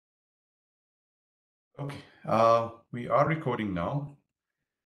Okay, we are recording now,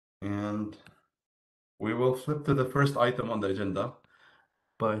 and we will flip to the first item on the agenda.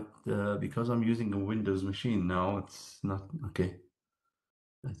 But because I'm using a Windows machine now, it's not okay.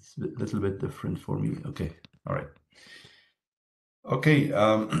 It's a little bit different for me. Okay, all right. Okay,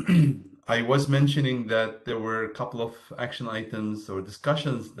 I was mentioning that there were a couple of action items or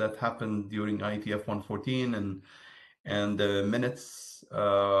discussions that happened during IETF 114, and the minutes.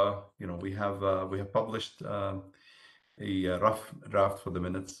 We have published a rough draft for the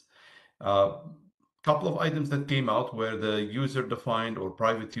minutes. Couple of items that came out were the user-defined or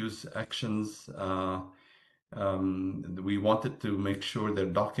private use actions. We wanted to make sure they're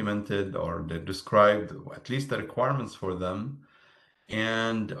documented or they're described, at least the requirements for them.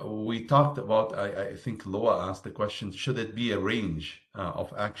 And we talked about, I think Loa asked the question, should it be a range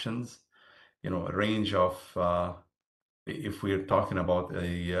of actions? A range of, if we're talking about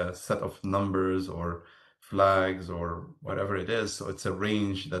a set of numbers or flags or whatever it is. So it's a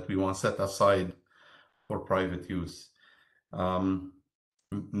range that we want set aside for private use.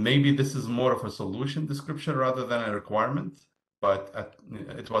 Maybe this is more of a solution description rather than a requirement, but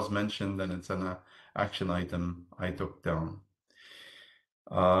it was mentioned and it's an action item I took down.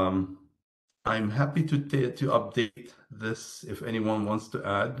 I'm happy to update this if anyone wants to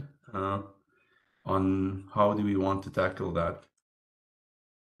add on how do we want to tackle that.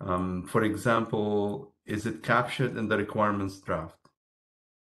 For example, is it captured in the requirements draft?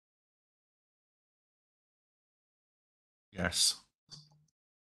 Yes.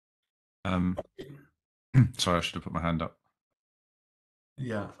 Sorry, I should have put my hand up.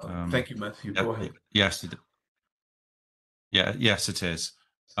 Yeah. Thank you, Matthew. Go ahead. Yes. Yes, it is.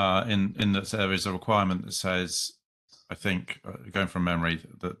 In that there is a requirement that says, I think, going from memory,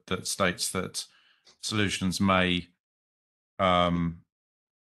 that states that solutions may allow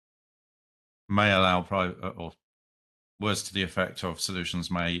private, or words to the effect of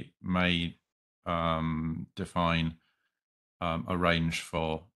solutions may define a range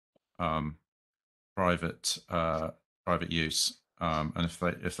for private use, and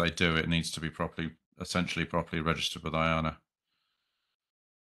if they do, it needs to be essentially properly registered with IANA.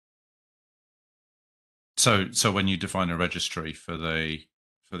 So when you define a registry for the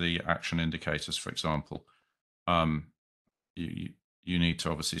action indicators, for example, you need to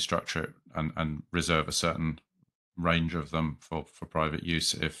obviously structure it and reserve a certain range of them for private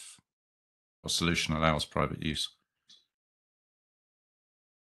use if a solution allows private use.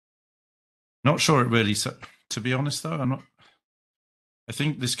 Not sure it really. To be honest, though, I'm not. I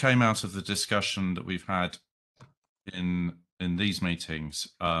think this came out of the discussion that we've had in these meetings,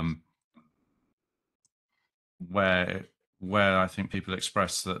 where I think people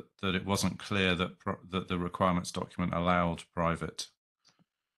expressed that it wasn't clear that that the requirements document allowed private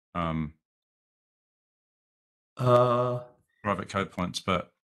private code points,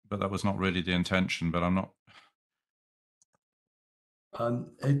 but that was not really the intention. But I'm not.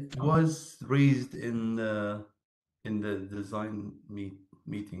 It was raised in the design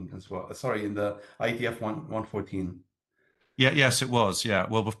meeting as well. Sorry, in the IETF 114. Yes, it was. Yeah.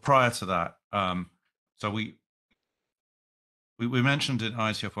 Well, prior to that, so we mentioned in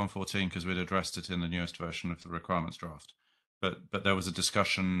IETF 114 because we'd addressed it in the newest version of the requirements draft, but there was a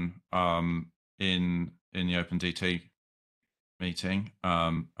discussion in the OpenDT meeting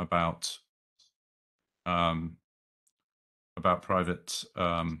about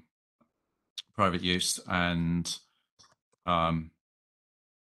private use and an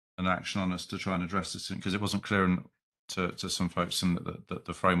action on us to try and address this because it wasn't clear to some folks in that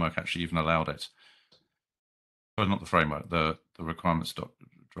the framework actually even allowed it. Well, not the framework, the requirements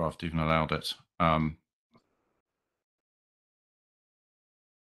draft even allowed it.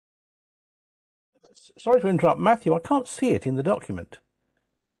 Sorry to interrupt, Matthew. I can't see it in the document.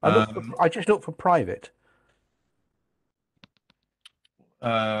 I just looked for private.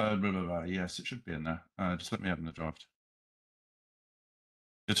 Yes, it should be in there. Just let me open the draft.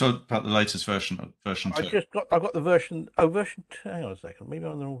 You're talking about the latest version, version 2. I've got the version. Oh, version 2. Hang on a second. Maybe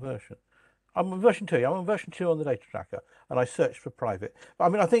I'm on the wrong version. I'm on version 2. I'm on version 2 on the data tracker, and I searched for private. But I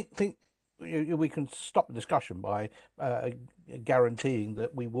mean, I think we can stop the discussion by guaranteeing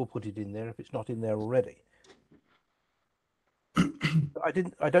that we will put it in there if it's not in there already.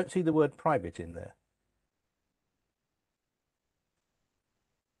 I don't see the word private in there.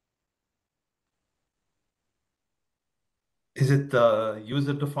 Is it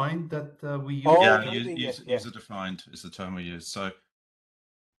user defined that we use? Oh, yeah, user defined is the term we use. So,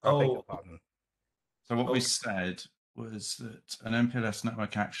 I beg your pardon. So what we said was that an MPLS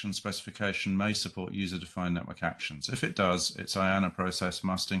network action specification may support user-defined network actions. If it does, its IANA process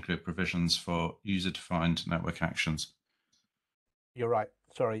must include provisions for user-defined network actions. You're right.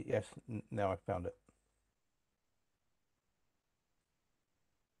 Sorry. Yes. Now I've found it.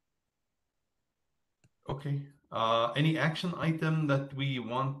 Okay. Any action item that we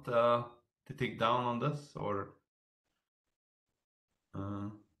want to take down on this, or I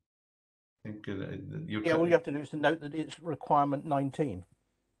think you Yeah. All you have to do is to note that it's requirement 19.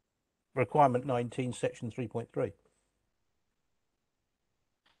 Requirement 19, section 3.3.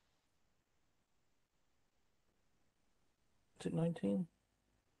 Is it 19?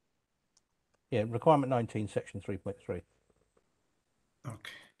 Yeah, requirement 19, section 3.3.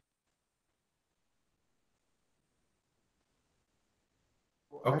 Okay.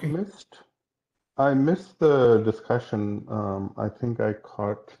 Okay. I missed the discussion. I think I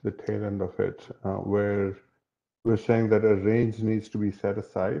caught the tail end of it, where we're saying that a range needs to be set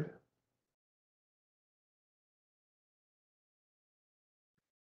aside.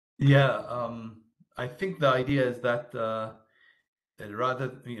 Yeah, I think the idea is that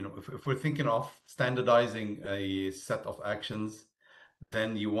rather, if we're thinking of standardizing a set of actions,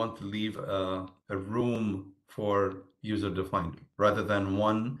 then you want to leave a room for user-defined. Rather than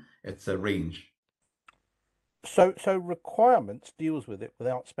one, it's a range. So requirements deals with it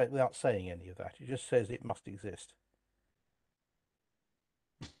without saying any of that. It just says it must exist.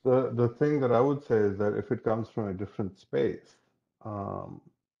 The thing that I would say is that if it comes from a different space,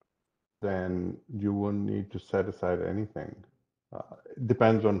 then you wouldn't need to set aside anything. It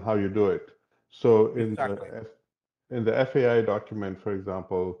depends on how you do it. So Exactly. in the FAI document, for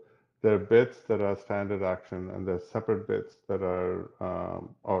example, there are bits that are standard action, and there's separate bits that are,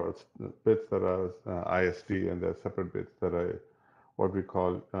 or bits that are ISD, and there's separate bits that are what we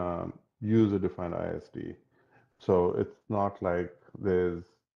call user-defined ISD. So it's not like there's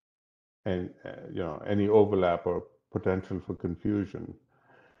any overlap or potential for confusion.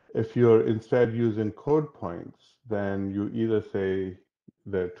 If you're instead using code points, then you either say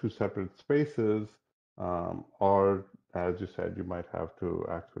they're two separate spaces, or as you said, you might have to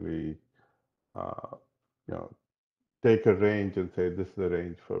actually, take a range and say this is the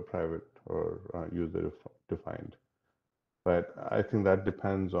range for private or user defined. But I think that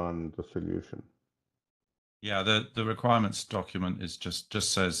depends on the solution. Yeah, the requirements document is just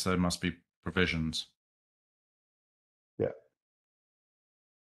says there must be provisions. Yeah.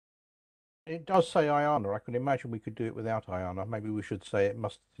 It does say IANA. I can imagine we could do it without IANA. Maybe we should say it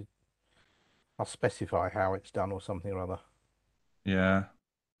must specify how it's done or something or other. Yeah.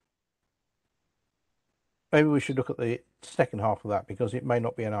 Maybe we should look at the second half of that, because it may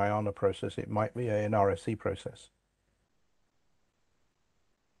not be an IANA process. It might be an RFC process.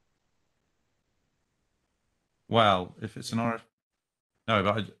 Well, if it's an RF, no,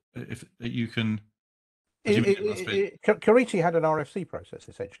 but if you can, Cariti had an RFC process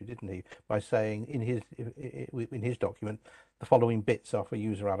essentially, didn't he? By saying in his document, the following bits are for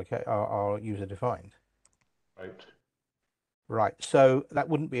are user defined. Right. Right. So that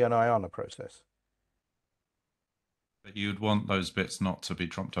wouldn't be an IANA process. But you'd want those bits not to be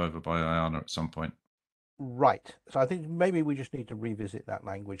trumped over by IANA at some point. Right. So I think maybe we just need to revisit that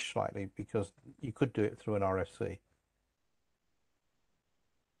language slightly, because you could do it through an RFC.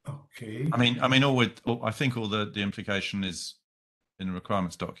 Okay. I mean, I think all the implication is in the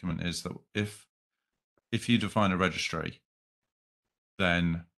requirements document is that if you define a registry,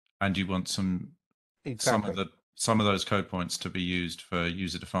 then and you want some of those code points to be used for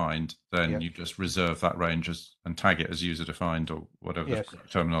user defined, then you just reserve that range and tag it as user defined or whatever the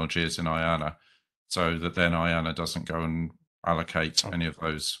terminology is in IANA, so that then IANA doesn't go and allocate any of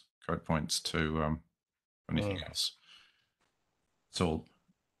those code points to anything else. It's all.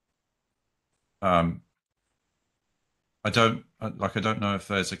 I don't know if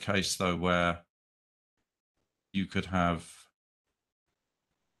there's a case though where you could have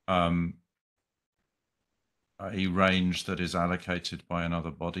a range that is allocated by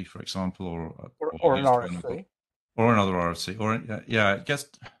another body, for example, or an RFC, or another RFC, or yeah, I guess.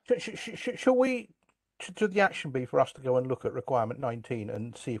 Shall we? Should the action be for us to go and look at requirement 19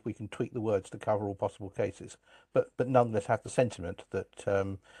 and see if we can tweak the words to cover all possible cases, but nonetheless have the sentiment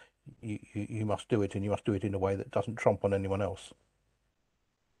that you must do it, and you must do it in a way that doesn't trump on anyone else?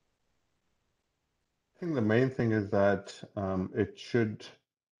 I think the main thing is that it should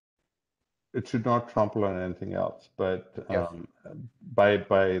not trample on anything else, but by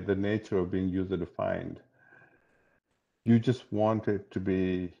the nature of being user defined, you just want it to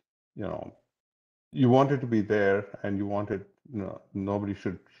be, you want it to be there, and you want it, nobody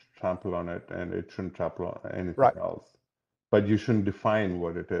should trample on it, and it shouldn't trample on anything Right. else. But you shouldn't define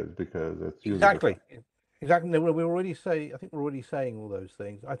what it is because it's user Exactly. defined. Exactly. No, we already say. I think we're already saying all those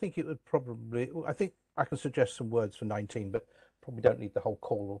things. I think it would probably. I think I can suggest some words for 19, but probably don't need the whole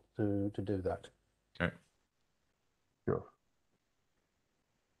call to do that. Okay. Sure.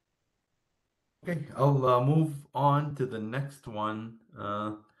 Okay, I'll move on to the next one.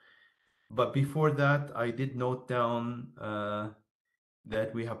 But before that, I did note down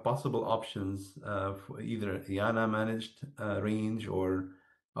that we have possible options for either IANA managed range or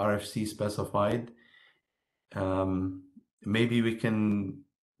RFC specified. Maybe we can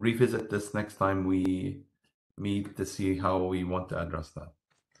revisit this next time we meet to see how we want to address that.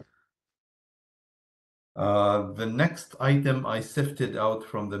 The next item I sifted out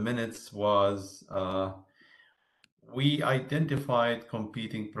from the minutes was we identified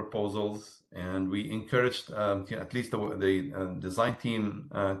competing proposals and we encouraged at least the design team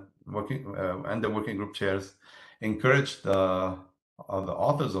working and the working group chairs encouraged the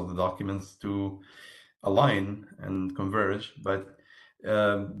authors of the documents to align and converge, but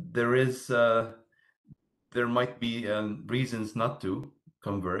there might be reasons not to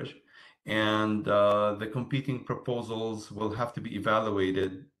converge, and the competing proposals will have to be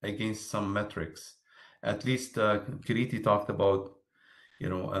evaluated against some metrics. At least Kiriti talked about,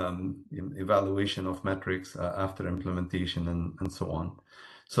 evaluation of metrics after implementation and so on.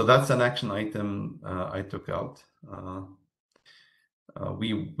 So that's an action item I took out.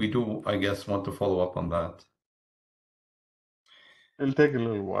 We do, I guess, want to follow up on that. It'll take a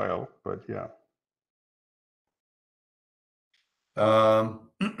little while, but yeah.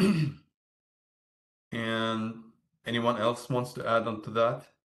 And anyone else wants to add on to that?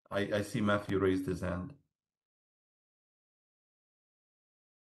 I see Matthew raised his hand.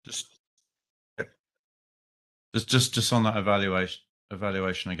 Just on that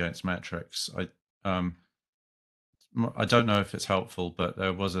evaluation against metrics, I don't know if it's helpful, but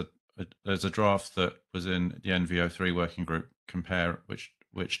there's a draft that was in the NVO3 working group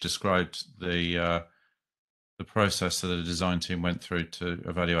which described the process that the design team went through to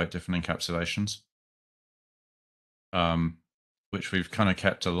evaluate different encapsulations, which we've kind of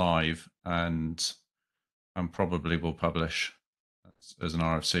kept alive and probably will publish as an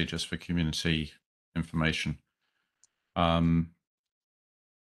RFC just for community information.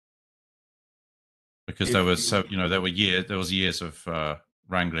 Because there was there was years of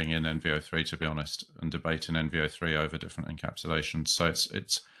wrangling in NVO3, to be honest, and debate in NVO3 over different encapsulations. So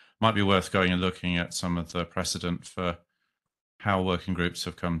it's might be worth going and looking at some of the precedent for how working groups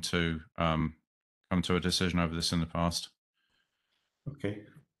have come to a decision over this in the past. Okay,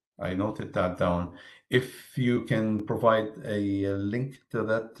 I noted that down. If you can provide a link to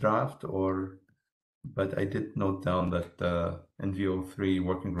that draft, but I did note down that the NVO3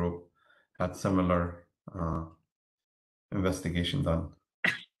 working group had similar investigation done.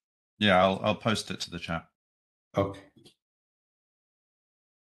 Yeah, I'll post it to the chat. Okay.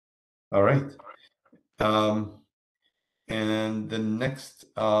 All right. And the next,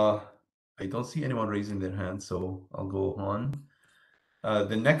 I don't see anyone raising their hand, so I'll go on.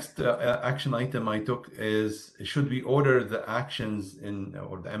 The next action item I took is, should we order the actions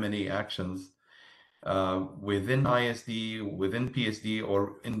or the M&A actions within ISD, within PSD,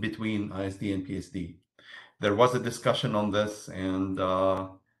 or in between ISD and PSD? There was a discussion on this, and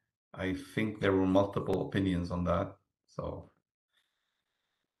I think there were multiple opinions on that. So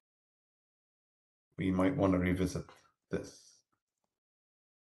we might want to revisit this.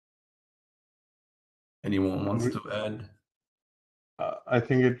 Anyone wants to add? I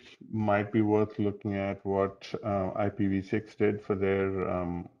think it might be worth looking at what IPv6 did for their,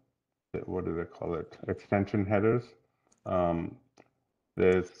 what do they call it, extension headers.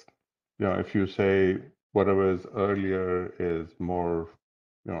 There's, if you say whatever is earlier is more,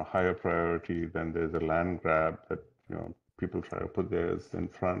 higher priority, then there's a land grab that, people try to put theirs in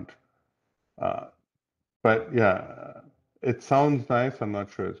front. But yeah, it sounds nice. I'm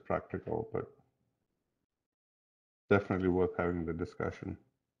not sure it's practical, but definitely worth having the discussion.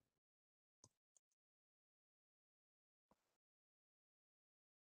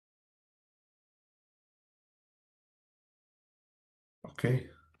 Okay.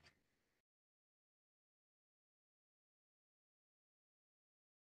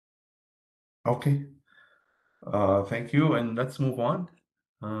 Okay. Thank you, and let's move on.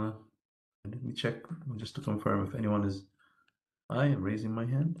 Let me check just to confirm if anyone is. I am raising my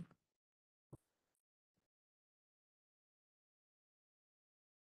hand.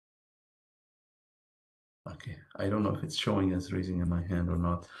 Okay, I don't know if it's showing as raising my hand or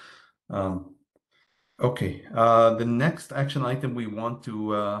not. Okay, the next action item we want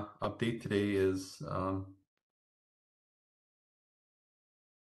to update today is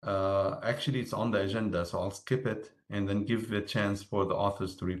actually it's on the agenda, so I'll skip it and then give a chance for the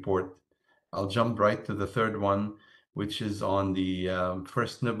authors to report. I'll jump right to the third one, which is on the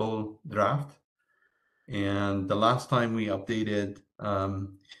first nibble draft. And the last time we updated,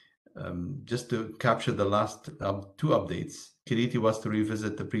 just to capture the last two updates, Kiriti was to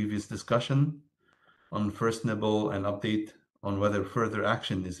revisit the previous discussion on first nibble and update on whether further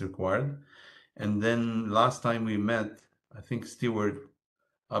action is required. And then last time we met, I think Stewart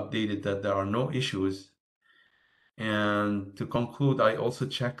updated that there are no issues. And to conclude, I also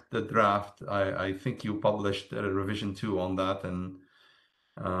checked the draft. I think you published a revision 2 on that. And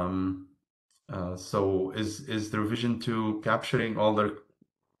so is the revision 2 capturing all the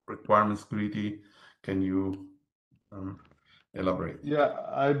requirements, Kiriti? Can you elaborate? Yeah,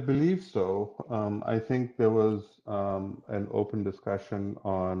 I believe so. I think there was an open discussion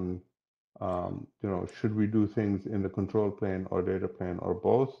on, should we do things in the control plane or data plane or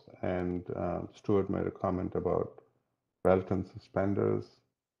both? And Stuart made a comment about belt and suspenders.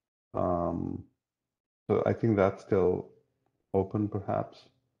 So I think that's still open, perhaps.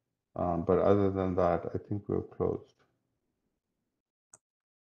 But other than that, I think we're closed.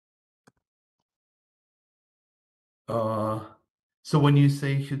 So when you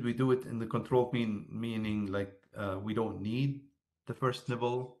say should we do it in the control plane, meaning like we don't need the first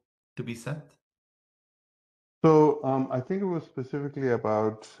nibble to be set? So I think it was specifically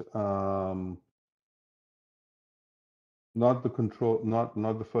about not the control, not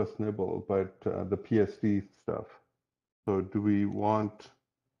the first nibble, but the PSD stuff. So do we want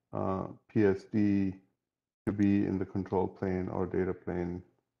PSD to be in the control plane or data plane?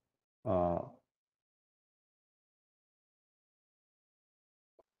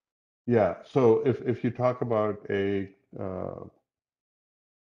 Yeah. So if you talk about a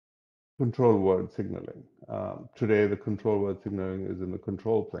control word signaling, today the control word signaling is in the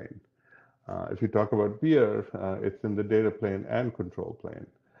control plane. If you talk about beer, it's in the data plane and control plane.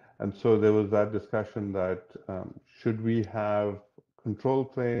 And so there was that discussion that should we have control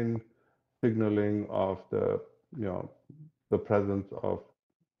plane signaling of the, the presence of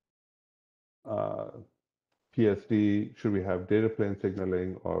PSD, should we have data plane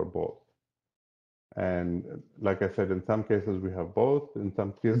signaling or both? And like I said, in some cases we have both. In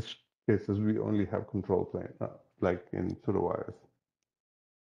some cases we only have control plane, like in pseudowires.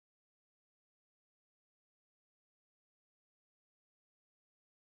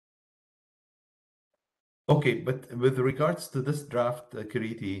 Okay, but with regards to this draft,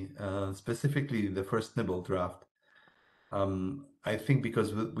 Kiriti, specifically the first nibble draft, I think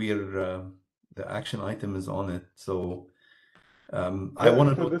because we're the action item is on it, so I Yeah, want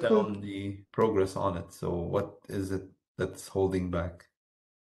to so note this was down the progress on it. So what is it that's holding back?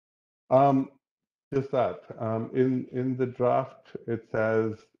 just that. In the draft, it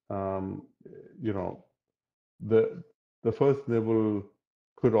says, you know, the first nibble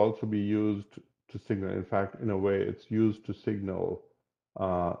could also be used to signal. In fact, in a way, it's used to signal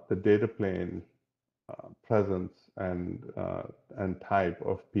the data plane presence and type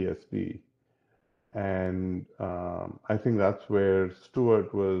of PSD. And I think that's where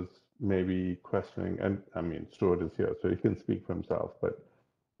Stuart was maybe questioning, and I mean, Stuart is here, so he can speak for himself, but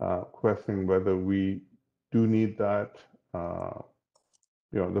questioning whether we do need that.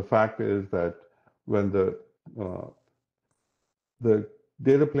 The fact is that when the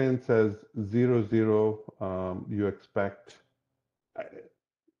data plane says 00, you expect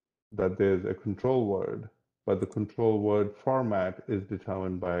that there's a control word, but the control word format is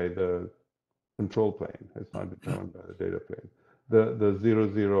determined by the control plane. It's not determined by the data plane. The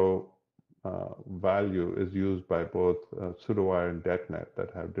 00 value is used by both pseudowire and DetNet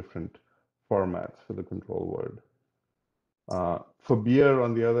that have different formats for the control word. For beer,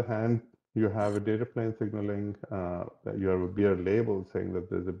 on the other hand, you have a data plane signaling, you have a beer label saying that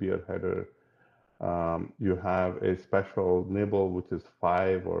there's a beer header. You have a special nibble, which is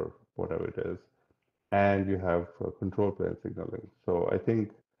 5 or whatever it is, and you have control plane signaling. So I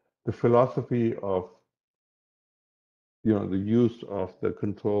think the philosophy of the use of the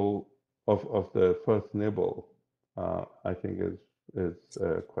control of the first nibble, I think is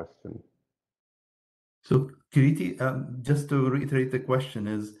a question. So, Kiriti, just to reiterate the question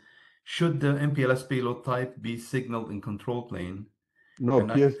is, should the MPLS payload type be signaled in control plane? No,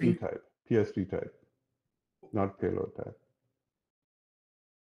 And I PSD think type, not payload type.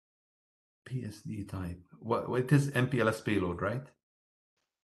 PSD type. What is MPLS payload, right?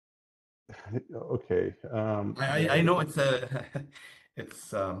 Okay. I know it's a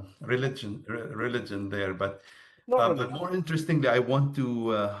it's religion there. But Not but really. more interestingly, I want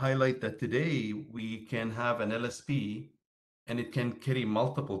to highlight that today we can have an LSP and it can carry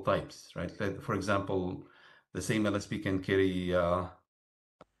multiple types, right? Like, for example, the same LSP can carry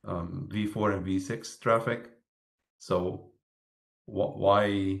V4 and V6 traffic. So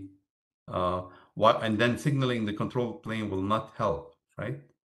why, and then signaling the control plane will not help, right?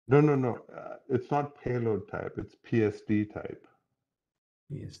 No. It's not payload type. It's PSD type.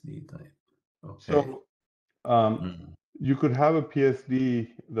 PSD type. Okay. So Mm. you could have a PSD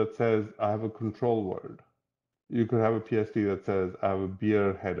that says I have a control word. You could have a PSD that says I have a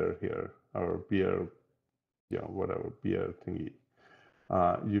beer header here, or beer, whatever, beer thingy.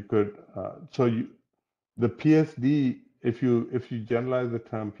 You could the PSD, if you generalize the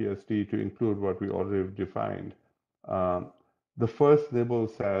term PSD to include what we already have defined, the first nibble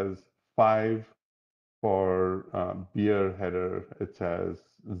says 5 for beer header. It says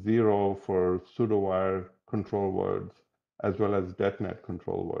 0 for pseudowire control words, as well as DetNet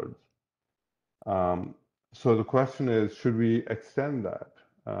control words. So the question is, should we extend that?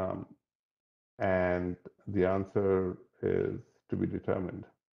 And the answer is to be determined.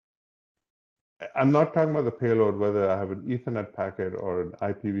 I'm not talking about the payload, whether I have an Ethernet packet or an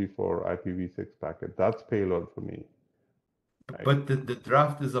IPv4, IPv6 packet. That's payload for me. Right? But the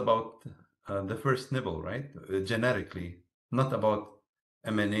draft is about the first nibble, right? Generically, not about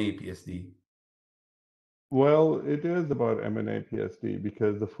MNA PSD. Well, it is about MNA PSD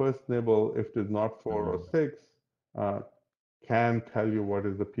because the first nibble, if it is not 4 or 6, can tell you what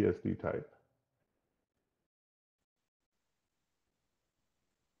is the PSD type.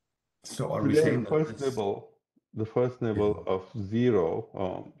 So are we Today, saying that this? the first nibble of 0,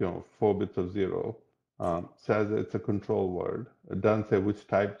 4 bits of 0, says it's a control word. It doesn't say which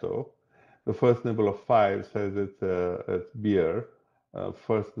type though. The first nibble of 5 says it's beer.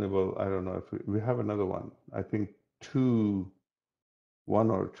 First nibble, I don't know if we have another one. I think 1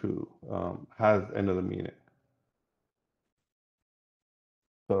 or 2 has another meaning.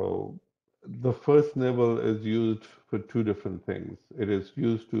 So the first nibble is used for 2 different things. It is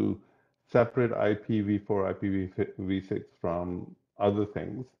used to separate IPv4, IPv6 from other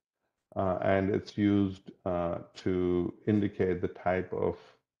things, and it's used to indicate the type of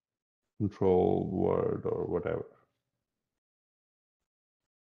control word or whatever.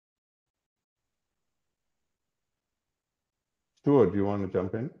 Stuart, do you want to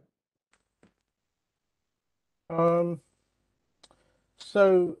jump in?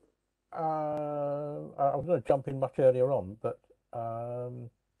 So I was going to jump in much earlier on, but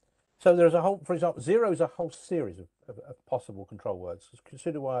so there's a whole, for example, 0 is a whole series of possible control words.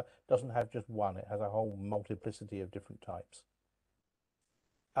 Pseudowire doesn't have just one; it has a whole multiplicity of different types.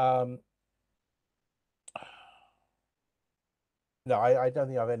 No, I don't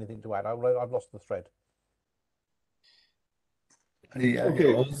think I have anything to add. I've lost the thread. I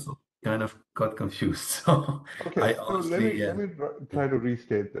also kind of got confused. So Okay, I so let honestly, me try to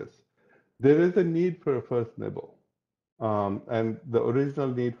restate this. There is a need for a first nibble. And the original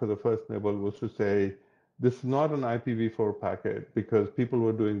need for the first nibble was to say, this is not an IPv4 packet, because people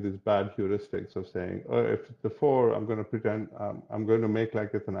were doing these bad heuristics of saying, oh, if it's a 4, I'm going to pretend, I'm going to make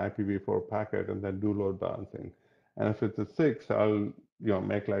like it's an IPv4 packet and then do load balancing. And if it's a 6, I'll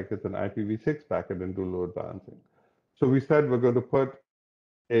make like it's an IPv6 packet and do load balancing. So we said we're going to put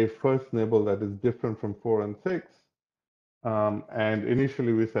a first nibble that is different from 4 and 6. And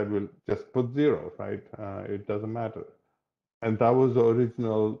initially we said we'll just put 0, right? It doesn't matter. And that was the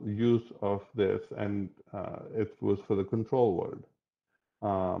original use of this, and it was for the control word.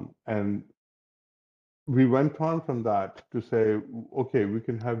 And we went on from that to say, okay, we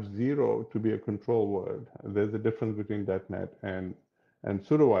can have 0 to be a control word. There's a difference between DetNet and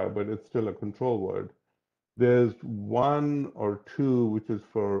pseudowire, but it's still a control word. There's 1 or 2, which is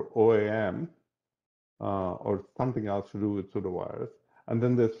for OAM, or something else to do with pseudowires. And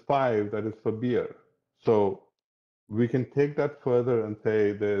then there's 5 that is for beer. So we can take that further and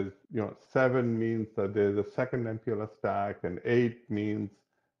say there's, 7 means that there's a second MPLS stack, and 8 means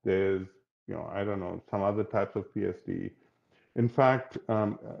there's, I don't know, some other types of PSD. In fact,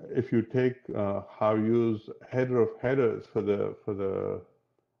 if you take how you use header of headers for the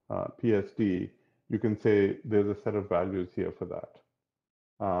PSD, you can say there's a set of values here for that.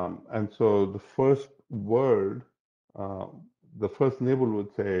 And so the first word, the first nibble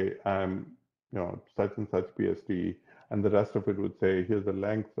would say, I'm, such and such PSD, and the rest of it would say, here's the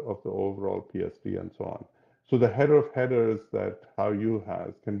length of the overall PSD, and so on. So the header of headers that how you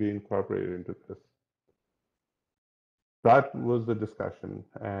has can be incorporated into this. That was the discussion,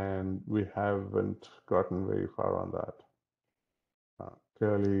 and we haven't gotten very far on that.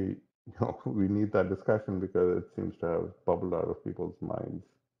 clearly, we need that discussion because it seems to have bubbled out of people's minds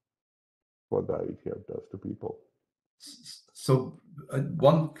what the IETF does to people. So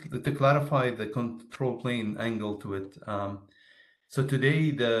one, to clarify the control plane angle to it. So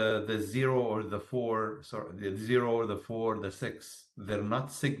today the 0 or the 4, sorry, the 0 or the 4, the 6, they're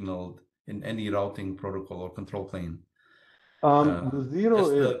not signaled in any routing protocol or control plane. The 0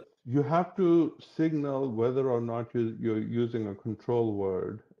 just is the you have to signal whether or not you're using a control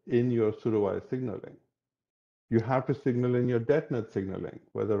word in your pseudo-wire signaling. You have to signal in your DetNet signaling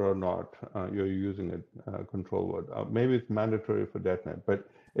whether or not you're using a control word. Maybe it's mandatory for DetNet, but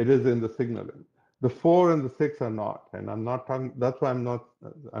it is in the signaling. The 4 and the 6 are not, and I'm not talking. That's why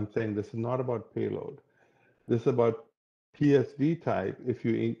I'm saying this is not about payload. This is about PSD type. If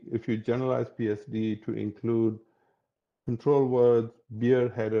you generalize PSD to include control words, beer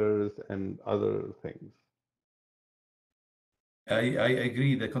headers, and other things. I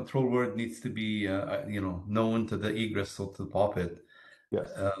agree. The control word needs to be known to the egress or to the puppet. Yes.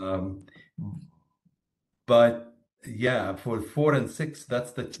 But yeah, for 4 and 6,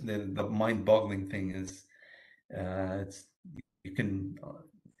 that's the mind-boggling thing is it's you can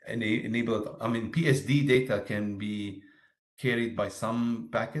enable it. I mean, PSD data can be carried by some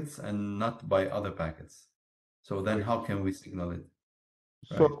packets and not by other packets. So then how can we signal it?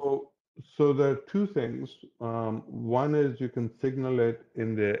 Right. So there are two things. One is you can signal it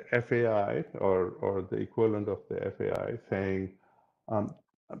in the FAI or the equivalent of the FAI, saying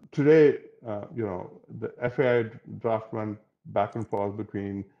today, the FAI draft went back and forth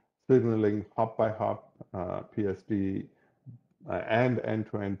between signaling hop by hop PSD and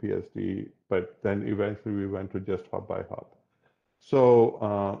end-to-end PSD, but then eventually we went to just hop by hop. So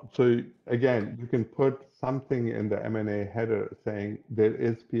again, you can put something in the M&A header saying there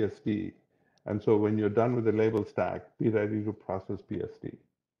is PSD. And so when you're done with the label stack, be ready to process PSD.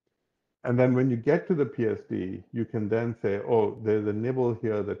 And then when you get to the PSD, you can then say, oh, there's a nibble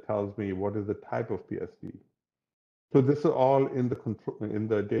here that tells me what is the type of PSD. So this is all in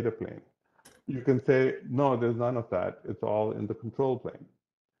the data plane. You can say, no, there's none of that. It's all in the control plane.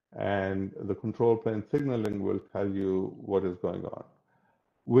 And the control plane signaling will tell you what is going on.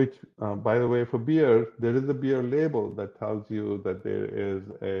 Which, by the way, for beer, there is a beer label that tells you that there is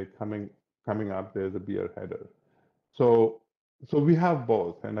a coming up, there's a beer header. So we have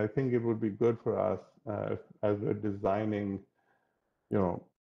both, and I think it would be good for us as we're designing,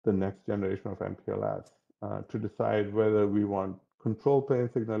 the next generation of MPLS to decide whether we want control plane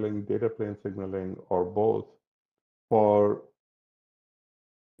signaling, data plane signaling, or both for,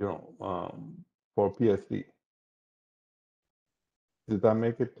 for PSD. Did that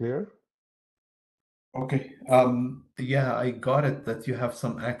make it clear? Okay. Yeah, I got it that you have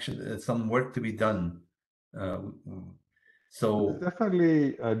some action, some work to be done. There's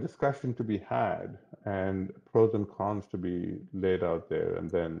definitely a discussion to be had and pros and cons to be laid out there, and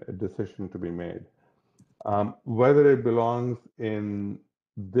then a decision to be made. Whether it belongs in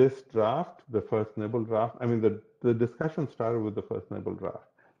this draft, the first nibble draft, I mean, the discussion started with the first nibble draft.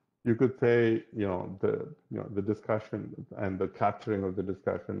 You could say, the discussion and the capturing of the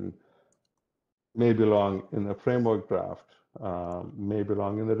discussion may belong in a framework draft, may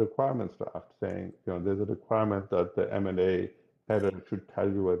belong in the requirements draft, saying, there's a requirement that the M&A header should tell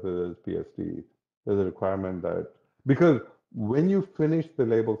you whether there's PSD. There's a requirement that, because when you finish the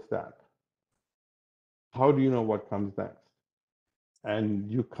label stack, how do you know what comes next? And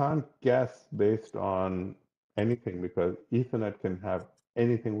you can't guess based on anything because Ethernet can have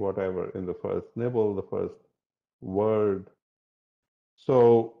anything, whatever, in the first nibble, the first word.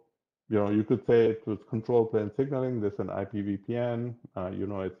 So, you could say it was control plane signaling, this an IPVPN,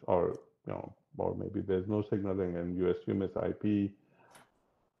 it's, or maybe there's no signaling and you assume it's IP.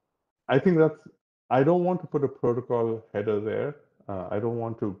 I think I don't want to put a protocol header there. I don't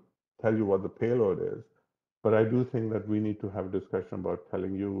want to tell you what the payload is, but I do think that we need to have a discussion about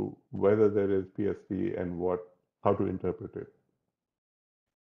telling you whether there is PSD and how to interpret it.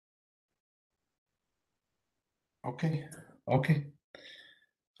 Okay.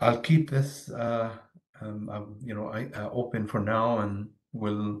 I'll keep this, open for now, and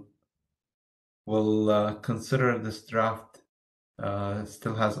we'll consider this draft.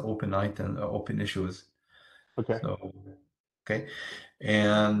 Still has open issues. Okay. So, okay.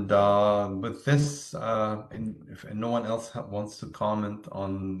 And with this, if no one else wants to comment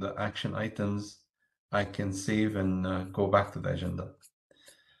on the action items, I can save and go back to the agenda.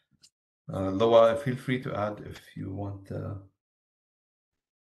 Loa, feel free to add if you want to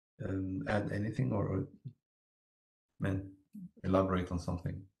add anything or elaborate on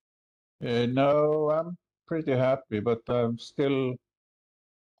something. No, I'm pretty happy, but I'm still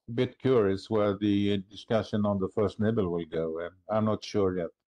bit curious where the discussion on the first nibble will go, and I'm not sure yet.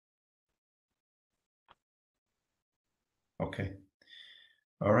 Okay.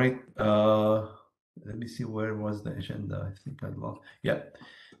 All right. Let me see, where was the agenda? I think I lost. Yeah.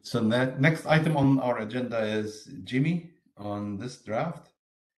 So next item on our agenda is Jimmy on this draft,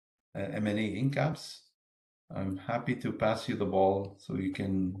 M&A incaps. I'm happy to pass you the ball so you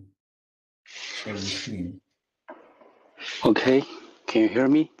can share the screen. Okay, can you hear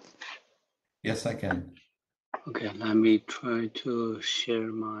me? Yes, I can. Okay, let me try to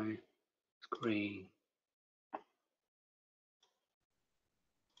share my screen.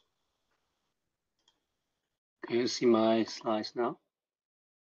 Can you see my slides now?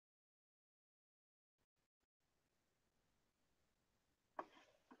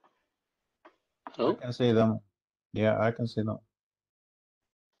 Hello? I can see them. Yeah, I can see them.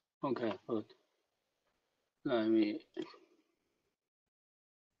 Okay, good. Let me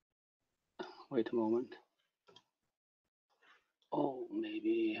wait a moment. Oh,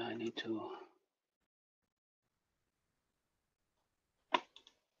 maybe I need to.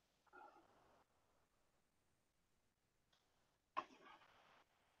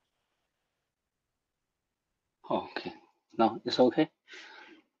 Okay, no, it's okay.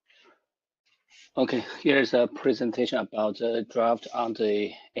 Okay, here's a presentation about the draft on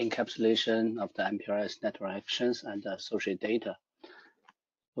the encapsulation of the MPLS network actions and associated data.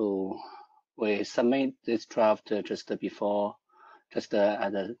 So we submit this draft just at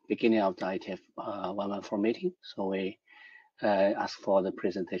the beginning of the IETF 114 meeting. So we ask for the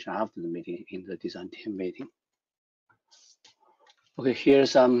presentation after the meeting in the design team meeting. Okay,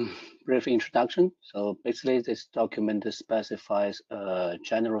 here's some brief introduction. So basically, this document specifies a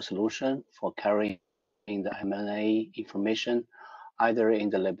general solution for carrying the M&A information either in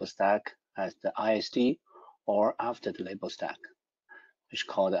the label stack as the ISD or after the label stack, which is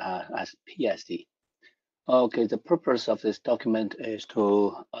called as PSD. Okay, the purpose of this document is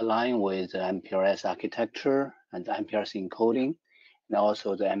to align with the MPLS architecture and the MPLS encoding, and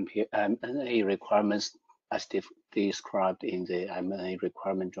also the M&A requirements as described in the M&A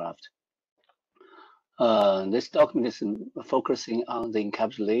requirement draft. This document is focusing on the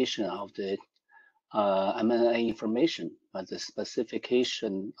encapsulation of the M&A information, but the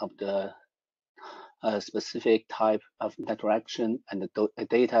specification of the specific type of interaction and the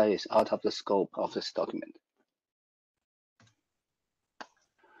data is out of the scope of this document.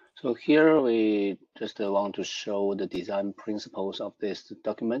 So here we just want to show the design principles of this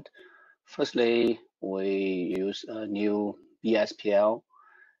document. Firstly, we use a new BSPL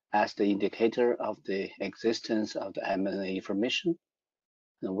as the indicator of the existence of the M&A information.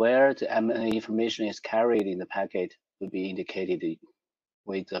 And where the M&A information is carried in the packet will be indicated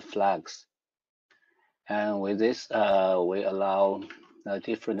with the flags. And with this, we allow a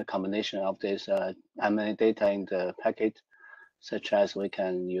different combination of this M&A data in the packet, such as we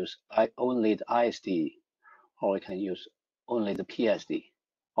can use only the ISD, or we can use only the PSD,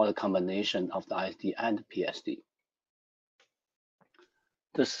 or the combination of the ISD and the PSD.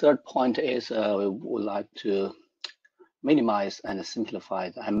 The third point is we would like to minimize and simplify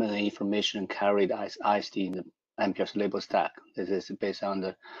the M&A information carried as ISD in the MPLS label stack. This is based on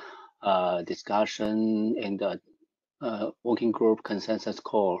the discussion in the working group consensus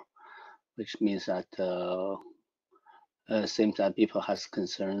core, which means that seems that people has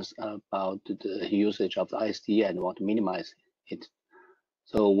concerns about the usage of the ISD and want to minimize it.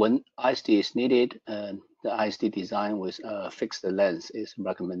 So when ISD is needed, the ISD design with a fixed length is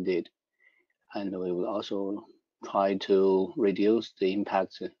recommended. And we will also try to reduce the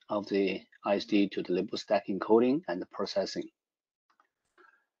impact of the ISD to the label stack encoding and the processing.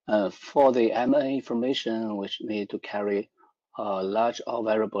 For the M&A information, which need to carry a large or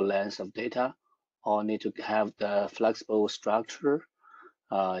variable length of data, or need to have the flexible structure,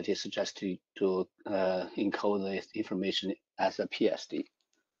 it is suggested to encode this information as a PSD.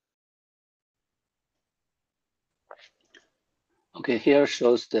 Okay, here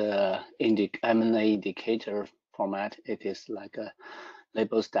shows the M&A indicator format. It is like a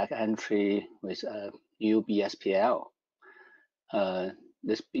label stack entry with a new BSPL.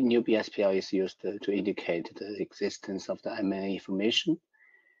 This new BSPL is used to indicate the existence of the M&A information,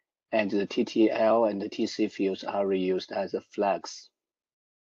 and the TTL and the TC fields are reused as a flags.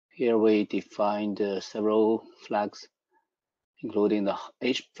 Here we defined several flags, including the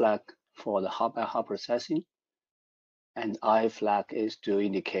H flag for the hop-by-hop processing, and I flag is to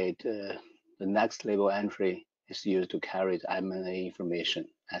indicate the next label entry is used to carry the M&A information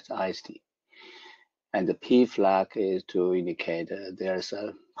as ISD. And the P flag is to indicate there's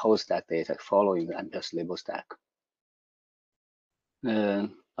a post stack data following the MPLS label stack.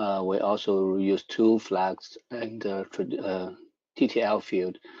 we also use two flags in the TTL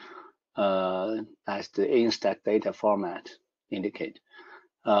field as the in-stack data format indicate.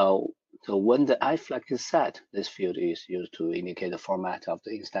 So when the I flag is set, this field is used to indicate the format of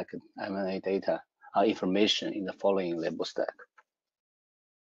the in-stack M&A data information in the following label stack.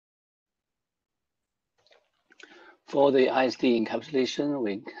 For the ISD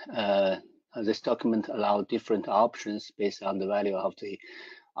encapsulation, this document allows different options based on the value of the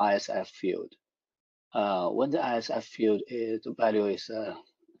ISF field. When the ISF field the value is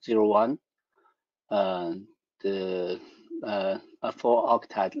 0, 1, a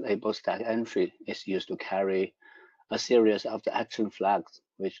 4-octet label stack entry is used to carry a series of the action flags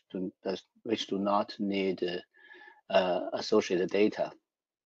which do not need associated data.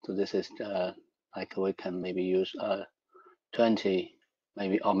 So this is like we can maybe use 20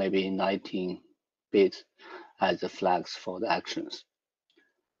 or maybe 19 bits as the flags for the actions.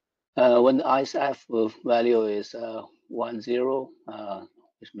 When the ISF value is 1, 0,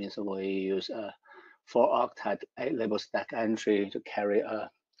 which means we use a 4-octet label stack entry to carry a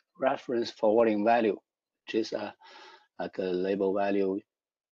reference forwarding value, which is like a label value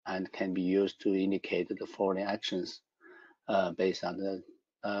and can be used to indicate the forwarding actions based on the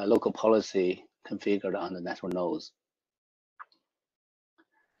local policy configured on the network nodes.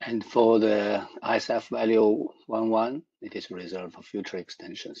 And for the ISF value 1, 1, it is reserved for future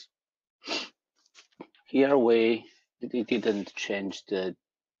extensions. Here we didn't change the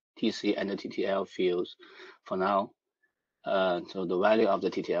TC and the TTL fields for now. So the value of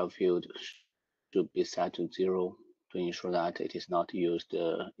the TTL field should be set to 0 to ensure that it is not used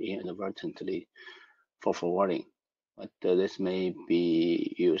inadvertently for forwarding. But this may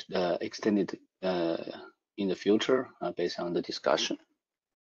be used extended in the future based on the discussion.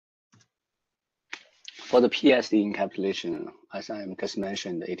 For the PSD encapsulation, as I just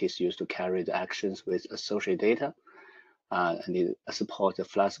mentioned, it is used to carry the actions with associated data, and it supports a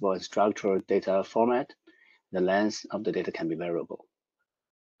flexible and structured data format. The length of the data can be variable.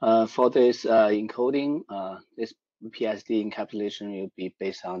 For this encoding, this PSD encapsulation will be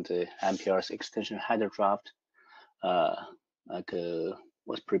based on the MPLS extension header draft,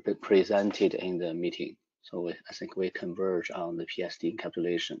 was presented in the meeting. So I think we converge on the PSD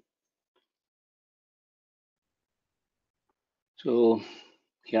encapsulation. So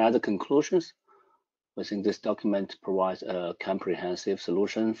here are the conclusions. We think this document provides a comprehensive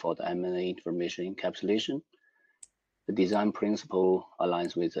solution for the M&A information encapsulation. The design principle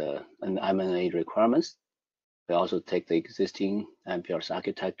aligns with an M&A requirements. We also take the existing MPLS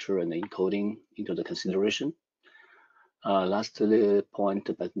architecture and the encoding into the consideration. Last point,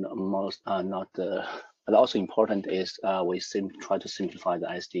 but but also important is we try to simplify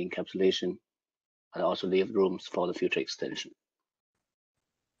the ISD encapsulation and also leave rooms for the future extension.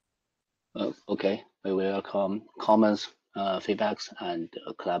 Okay, we welcome comments, feedbacks, and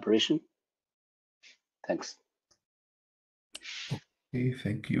collaboration. Thanks. Okay,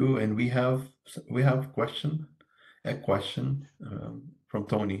 thank you. And we have a question from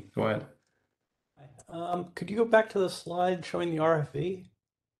Tony. Go ahead. Could you go back to the slide showing the RFV?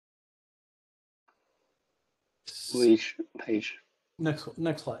 Which page? Next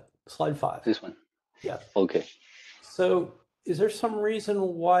slide, slide 5. This one. Yeah. Okay. So is there some reason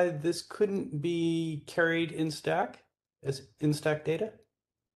why this couldn't be carried in stack as in stack data?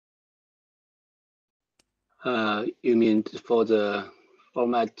 You mean for the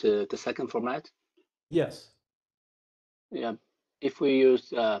format, the second format? Yes. Yeah. If we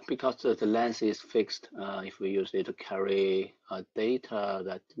use, because the length is fixed, if we use it to carry data,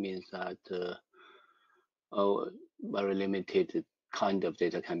 that means that very limited kind of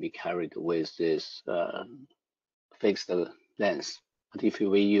data can be carried with this fixed length. But if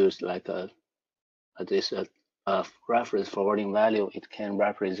we use like this reference forwarding value, it can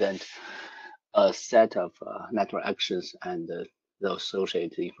represent a set of network actions and the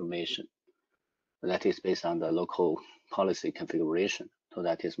associated information. That is based on the local policy configuration. So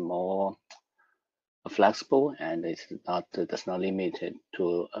that is more flexible, and it's not does not limit it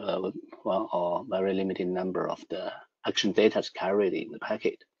to one or very limited number of the action data carried in the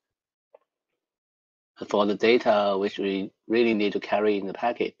packet. For the data which we really need to carry in the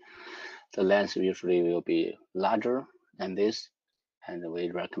packet, the length usually will be larger than this, and we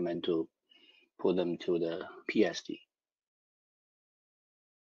recommend to put them to the PSD.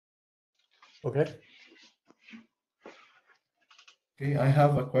 Okay. Okay, I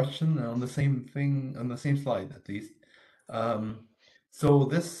have a question on the same thing, on the same slide at least. So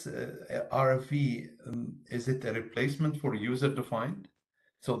this RFV, is it a replacement for user-defined?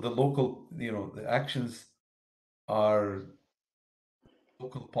 So the local, the actions are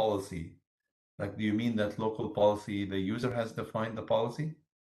local policy. Like, do you mean that local policy, the user has defined the policy?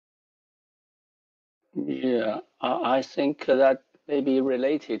 Yeah, I think that may be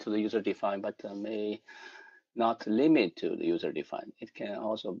related to the user defined, but may not limit to the user defined. It can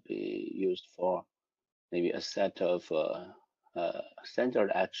also be used for maybe a set of standard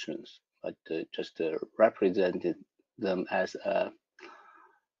actions, but just represented them as a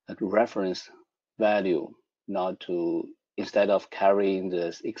reference value, not to, instead of carrying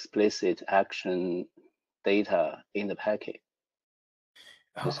this explicit action data in the packet.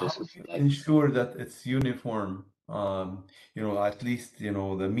 How This do is you like, ensure that it's uniform? At least,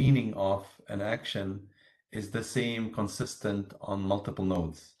 the meaning of an action is the same, consistent on multiple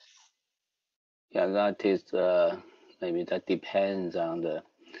nodes. yeah, that is maybe that depends on the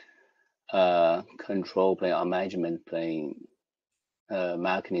control plane or management plane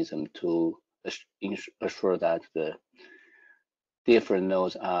mechanism to assure that the different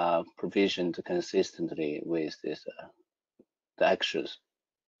nodes are provisioned consistently with this the actions.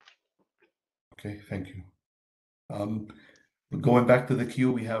 Okay, thank you. Going back to the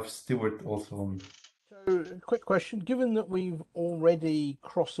queue, we have Stuart also. So, quick question. Given that we've already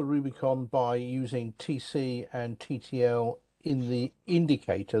crossed the Rubicon by using TC and TTL in the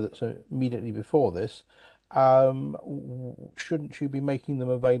indicator that's immediately before this, shouldn't you be making them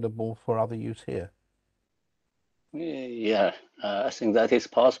available for other use here? Yeah, I think that is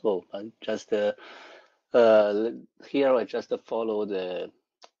possible, but just here I just follow the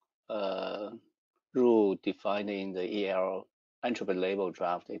rule defined in the EL entropy label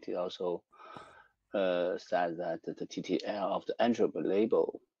draft. It also says that the TTL of the entropy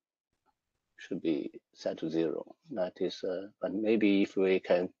label should be set to 0. That is, but maybe if we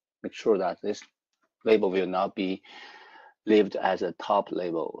can make sure that this label will not be lived as a top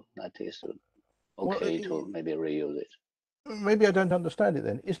label, that is okay to maybe reuse it. Maybe I don't understand it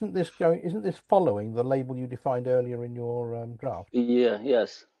then. Isn't this following the label you defined earlier in your draft? Yeah,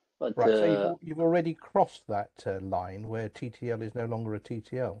 yes. But right, so you've already crossed that line where TTL is no longer a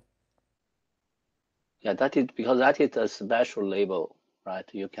TTL. Yeah, that is because that is a special label, right?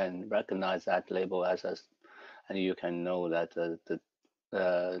 You can recognize that label as a, and you can know that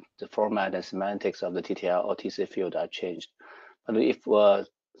the format and semantics of the TTL or TC field are changed. But if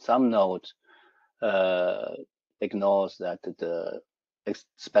some node ignores that the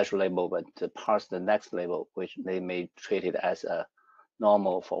special label, but parse the next label, which they may treat it as a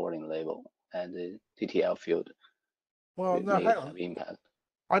normal forwarding label, and the TTL field may have impact.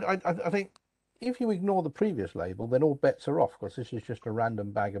 I think if you ignore the previous label, then all bets are off because this is just a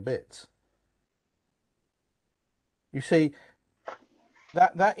random bag of bits. You see,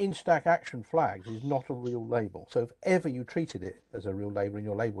 that in-stack action flags is not a real label. So if ever you treated it as a real label in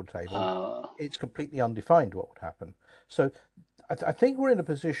your label table, it's completely undefined what would happen. So I think we're in a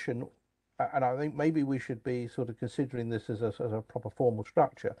position, and I think maybe we should be sort of considering this as a proper formal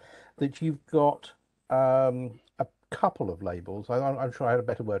structure, that you've got a couple of labels. I'm sure I had a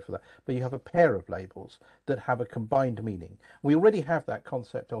better word for that, but you have a pair of labels that have a combined meaning. We already have that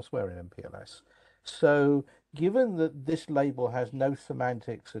concept elsewhere in MPLS. So given that this label has no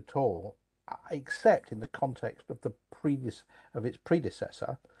semantics at all, except in the context of its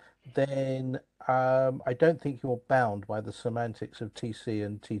predecessor, then I don't think you're bound by the semantics of TC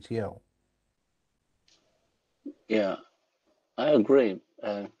and TTL. Yeah, I agree.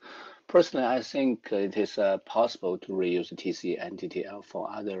 Personally, I think it is possible to reuse TC and TTL for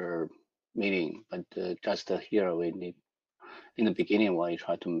other meaning, but just here we need, in the beginning, we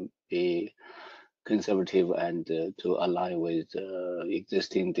try to be conservative and to align with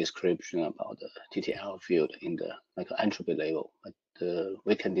existing description about the TTL field in the entropy label. But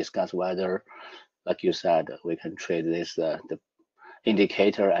we can discuss whether, like you said, we can treat this the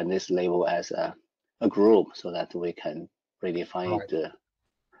indicator and this label as a group so that we can redefine it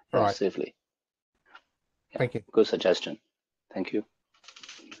safely. Yeah, thank you. Good suggestion. Thank you.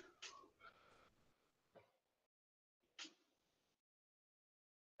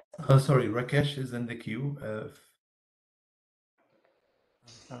 Sorry, Rakesh is in the queue.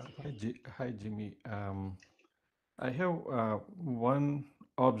 Hi, Jimmy. I have one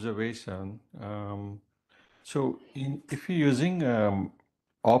observation. So if you're using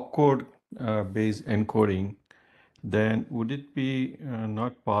opcode based encoding, then would it be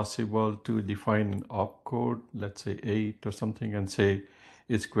not possible to define an opcode, let's say 8 or something, and say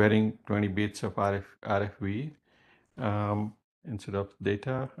it's querying 20 bits of RFV instead of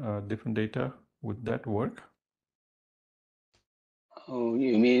data, different data? Would that work? Oh,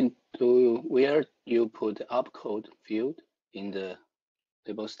 you mean where you put the opcode field in the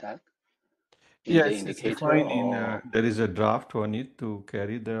label stack? in the Yes, it's indicator, defined in, or there is a draft on it to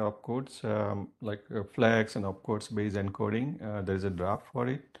carry the opcodes, like flags and opcodes based encoding. There is a draft for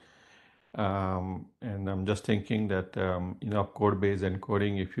it. And I'm just thinking that in opcode based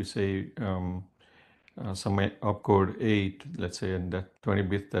encoding, if you say some opcode 8, let's say, and that 20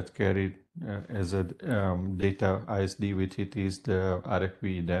 bits that's carried as a data ISD, which it is the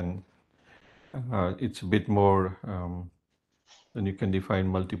RFV, then it's a bit more, then you can define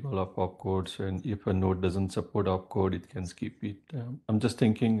multiple of opcodes, and if a node doesn't support opcode, it can skip it. I'm just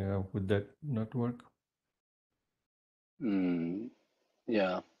thinking, would that not work?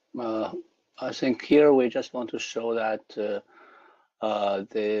 yeah, I think here we just want to show that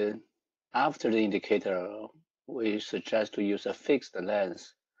after the indicator, we suggest to use a fixed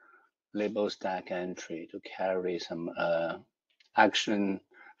length label stack entry to carry some action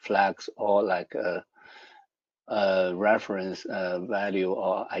flags or like a reference value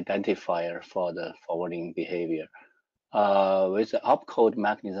or identifier for the forwarding behavior. With the opcode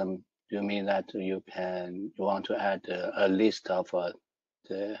mechanism, do you mean that you want to add a list of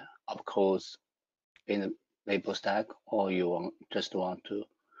the opcodes in the label stack, or you just want to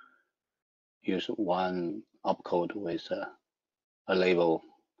use one opcode with a label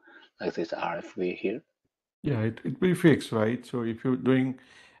like this RFV here? Yeah, it will fix, right? So if you're doing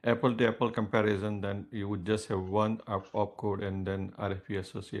apple-to-apple comparison, then you would just have one opcode and then RFV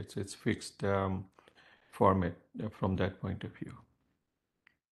associates. It's fixed format from that point of view.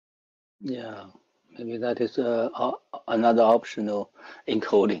 Yeah, maybe that is another optional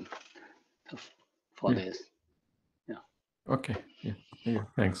encoding for this. Yeah. Okay. Yeah.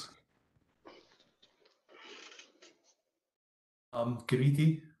 Thanks.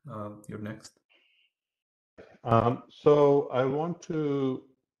 Kiriti, you're next. So I want to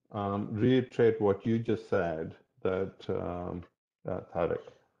reiterate what you just said, that Tarek,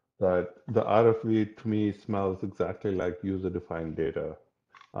 that the RFV to me smells exactly like user-defined data,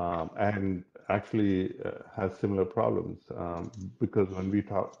 and actually has similar problems, because when we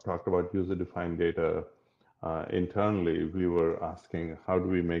talked about user-defined data internally, we were asking how do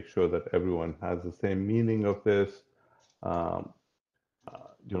we make sure that everyone has the same meaning of this.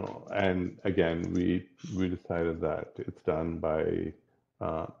 And again, we decided that it's done by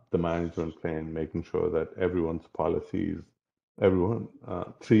the management plane, making sure that everyone's policies, everyone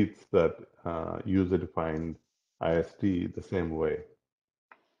treats that user-defined ISD the same way.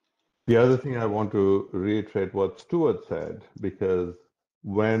 The other thing I want to reiterate what Stuart said, because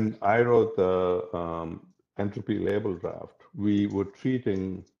when I wrote the entropy label draft, we were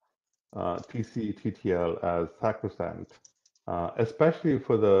treating TC TTL as sacrosanct, especially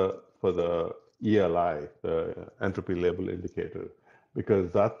for the ELI, the entropy label indicator,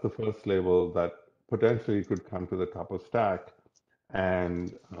 because that's the first label that potentially could come to the top of stack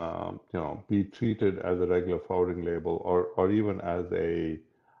and be treated as a regular forwarding label, or even as a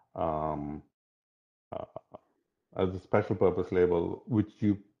special purpose label, which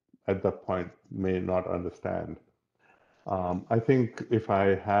you at that point may not understand. I think if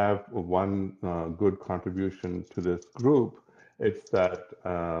I have one good contribution to this group, it's that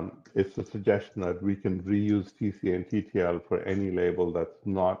it's a suggestion that we can reuse TC and TTL for any label that's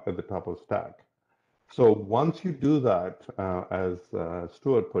not at the top of stack. So once you do that, as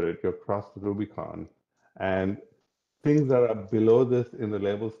Stuart put it, you've crossed the Rubicon, and things that are below this in the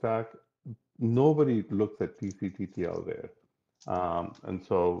label stack, nobody looks at TC TTL there. And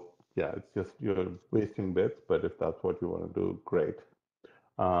so, yeah, it's just you're wasting bits, but if that's what you want to do, great.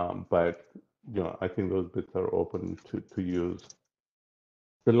 But I think those bits are open to use.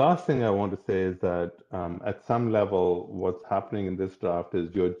 The last thing I want to say is that at some level, what's happening in this draft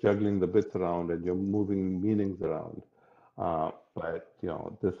is you're juggling the bits around and you're moving meanings around. But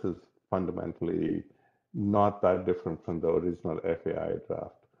this is fundamentally not that different from the original FAI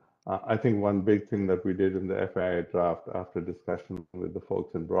draft. I think one big thing that we did in the FAI draft after discussion with the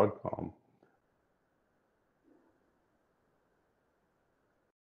folks in Broadcom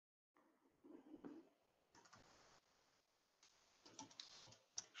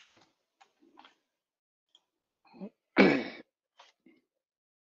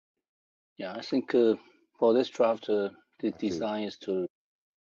Yeah, I think for this draft, the design is to,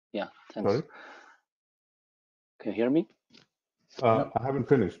 yeah, thanks. Sorry? Can you hear me? I haven't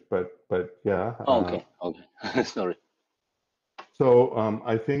finished, but yeah. Oh, okay. Sorry. So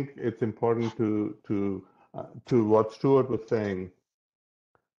I think it's important to what Stuart was saying.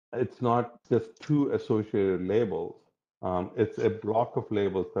 It's not just two associated labels. It's a block of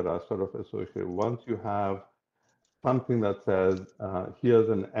labels that are sort of associated. Once you have something that says, here's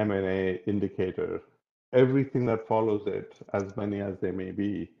an MNA indicator, everything that follows it, as many as they may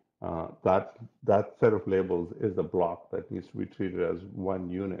be, that set of labels is a block that needs to be treated as one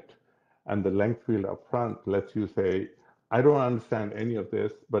unit. And the length field up front lets you say, I don't understand any of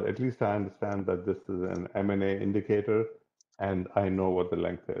this, but at least I understand that this is an M&A indicator, and I know what the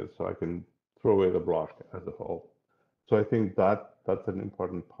length is, so I can throw away the block as a whole. So I think that's an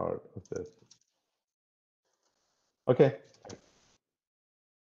important part of this. Okay.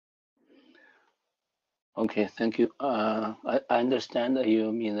 Okay, thank you. I understand that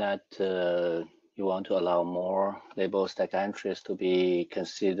you mean that you want to allow more label stack entries to be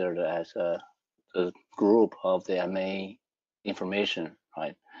considered as a group of the MA information,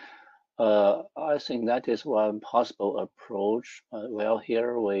 right? I think that is one possible approach. Well,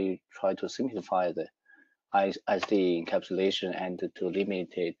 here we try to simplify the ISD encapsulation and to limit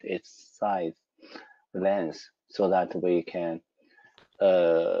its size, length, so that we can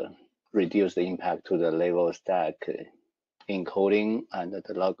reduce the impact to the label stack encoding and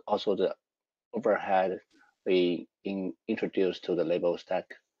the log, also the overhead we introduced to the label stack,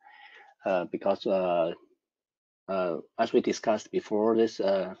 because as we discussed before, this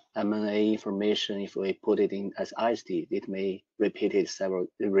M&A information, if we put it in as ISD, it may repeat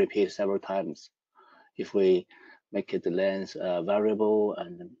several times. If we make it the length variable,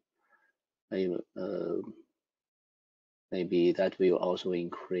 and maybe that will also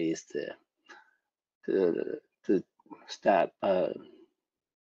increase the stack,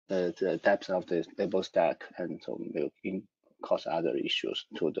 the depth of the label stack, and so will cause other issues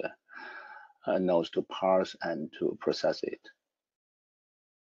to the nodes to parse and to process it.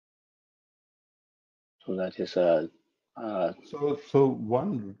 So that is a. So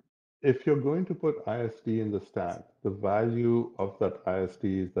one, if you're going to put ISD in the stack, the value of that ISD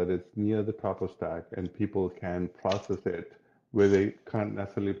is that it's near the top of stack and people can process it where they can't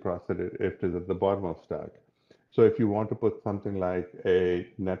necessarily process it if it is at the bottom of stack. So if you want to put something like a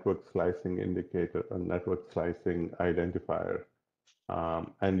network slicing indicator, a network slicing identifier,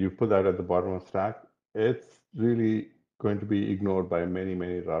 and you put that at the bottom of stack, it's really going to be ignored by many,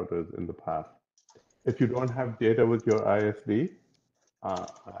 many routers in the path. If you don't have data with your ISD,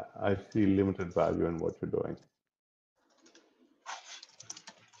 I see limited value in what you're doing.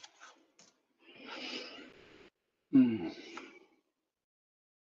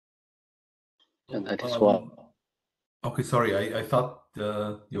 And that is what. Okay, sorry, I thought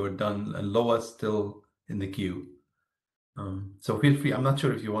you were done, and Loa's still in the queue. So feel free. I'm not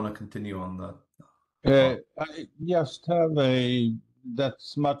sure if you want to continue on that. I just have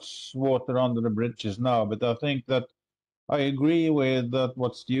that's much water under the bridges now, but I think that I agree with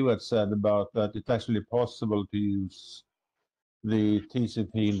what Stuart said about that it's actually possible to use the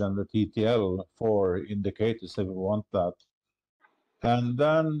TC field and the TTL for indicators if we want that. And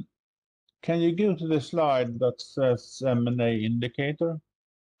then, can you go to the slide that says M&A indicator?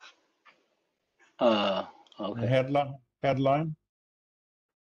 Okay. The headline?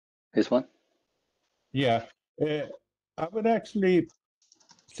 This one? Yeah. I would actually,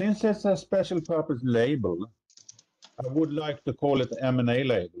 since it's a special purpose label, I would like to call it M&A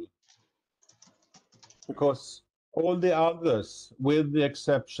label. Because all the others, with the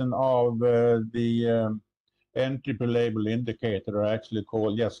exception of the entry per label indicator, are actually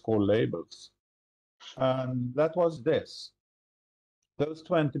called labels. And that was this. Those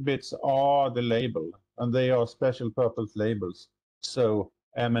 20 bits are the label, and they are special purpose labels. So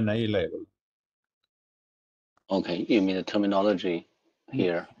M&A label. Okay, you mean the terminology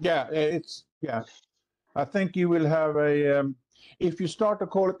here? Yeah, I think you will have a, if you start to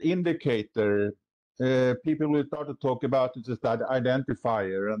call it indicator, people will start to talk about it as that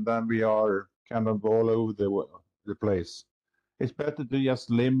identifier, and then we are kind of all over the place. It's better to just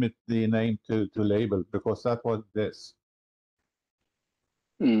limit the name to label, because that was this.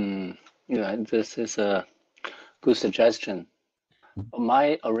 Yeah, this is a good suggestion.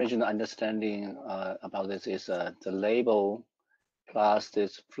 My original understanding about this is the label plus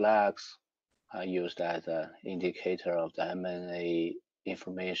these flags are used as an indicator of the M&A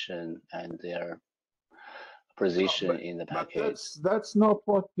information and their position in the package. But that's not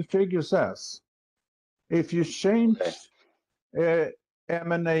what the figure says. If you change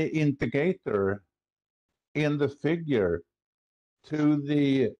M&A indicator in the figure to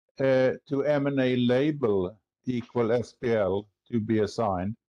the to M&A label equal SPL to be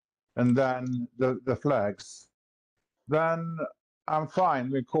assigned, and then the flags, then I'm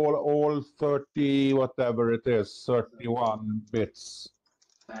fine. We call all 30, whatever it is, 31 bits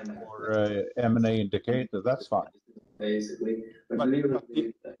for M&A indicator. That's fine. Basically, but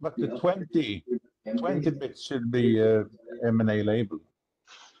the 20 bits should be M&A label.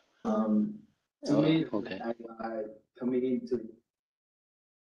 To me, okay. coming into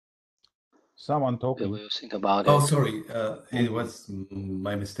someone We talking. will think about Oh, it. sorry, it was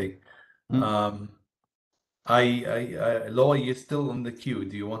my mistake. Hmm. Law, you're still on the queue.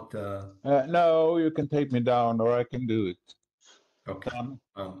 Do you want? No, you can take me down, or I can do it. Okay. Done.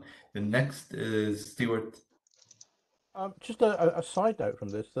 The next is Stuart. Just a side note from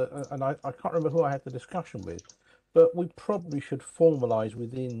this, and I can't remember who I had the discussion with, but we probably should formalize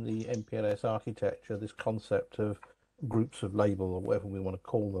within the MPLS architecture this concept of groups of label, or whatever we want to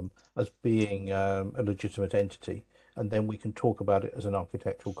call them, as being a legitimate entity, and then we can talk about it as an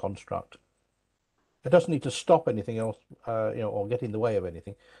architectural construct. It doesn't need to stop anything else, or get in the way of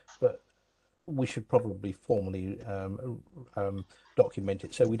anything, but we should probably formally document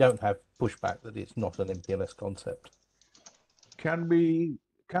it so we don't have pushback that it's not an MPLS concept. Can we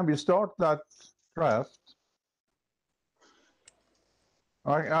start that draft?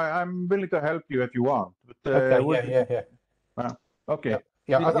 I'm willing to help you if you want. But, Okay, yeah. Okay.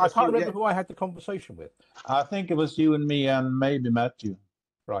 Yeah, I Yes, can't you- remember who I had the conversation with. I think it was you and me and maybe Matthew.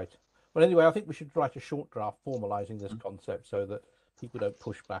 Right. Well, anyway, I think we should write a short draft formalizing this concept so that people don't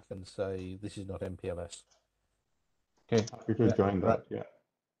push back and say this is not MPLS. Okay. Happy to Yeah, join right. that. Yeah.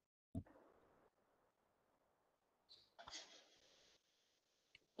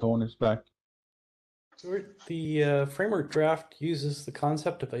 Tony's back. The framework draft uses the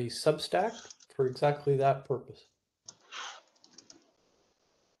concept of a substack for exactly that purpose.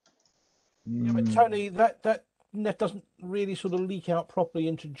 Yeah, but Tony, that doesn't really sort of leak out properly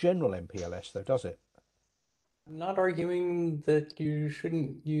into general MPLS, though, does it? I'm not arguing that you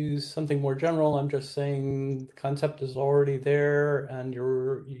shouldn't use something more general. I'm just saying the concept is already there, and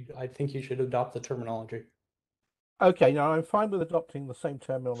I think you should adopt the terminology. Okay, now I'm fine with adopting the same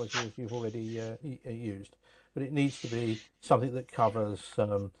terminology as you've already used, but it needs to be something that covers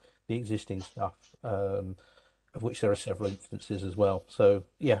the existing stuff, of which there are several instances as well. So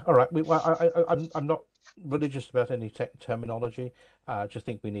yeah, all right. I'm not religious about any terminology. I just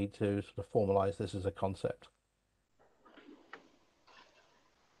think we need to sort of formalize this as a concept.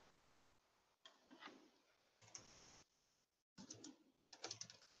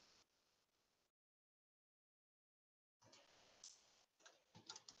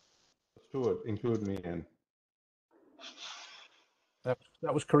 Stuart, include me in. That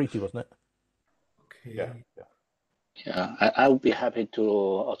was Kariti, wasn't it? Okay. Yeah. Yeah, I would be happy to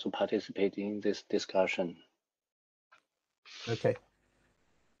also participate in this discussion. Okay.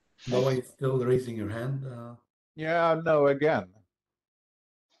 Law, you're still raising your hand. Yeah, no, again.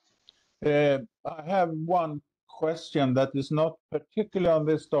 I have one question that is not particularly on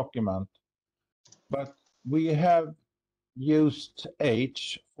this document, but we have used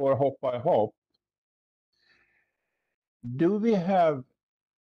H for hop by hop. Do we have,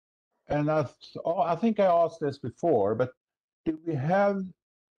 and I think I asked this before, but do we have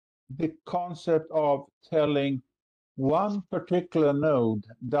the concept of telling one particular node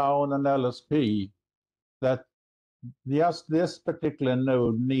down an LSP that just this particular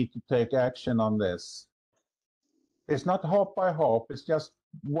node need to take action on this? It's not hop by hop, it's just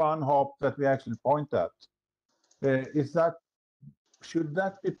one hop that we actually point at. Should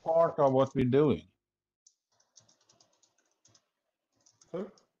that be part of what we're doing?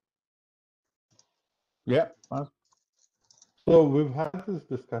 Sir? Yeah. So we've had this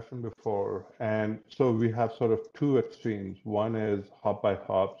discussion before, and so we have sort of two extremes. One is hop by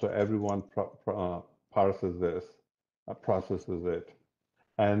hop, so everyone parses this, processes it.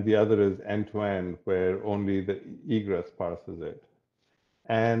 And the other is end-to-end, where only the egress parses it.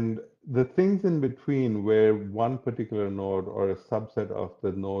 And the things in between, where one particular node or a subset of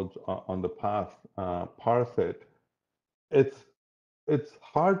the nodes on the path parse it, it's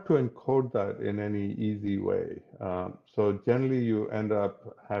hard to encode that in any easy way. So generally, you end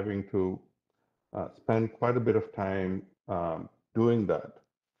up having to spend quite a bit of time doing that.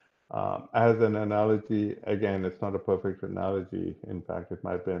 As an analogy, again, it's not a perfect analogy. In fact, it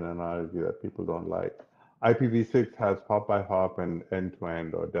might be an analogy that people don't like. IPv6 has hop by hop and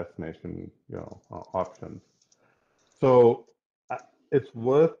end-to-end or destination, options. So it's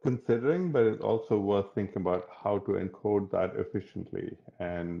worth considering, but it's also worth thinking about how to encode that efficiently.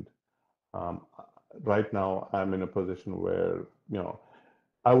 And right now, I'm in a position where,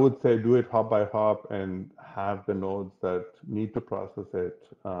 I would say do it hop by hop and have the nodes that need to process it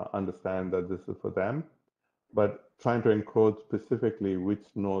understand that this is for them. But trying to encode specifically which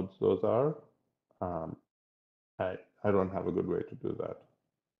nodes those are, I don't have a good way to do that.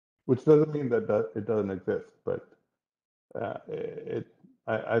 Which doesn't mean that it doesn't exist, but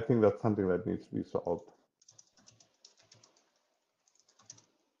I think that's something that needs to be solved.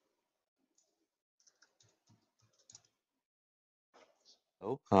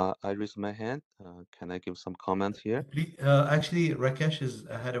 Oh, I raised my hand. Can I give some comment here? Actually, Rakesh is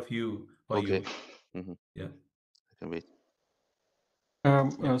ahead of you. Okay. Mm-hmm. Yeah. I can wait.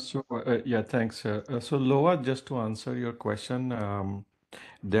 Yeah, thanks. So Loa, just to answer your question,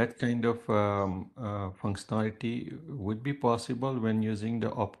 that kind of functionality would be possible when using the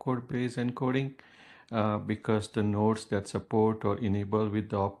opcode-based encoding, because the nodes that support or enable with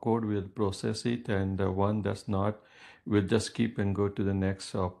the opcode will process it, and the one that's not will just skip and go to the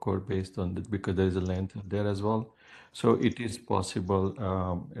next opcode based on it, because there is a length there as well. So it is possible,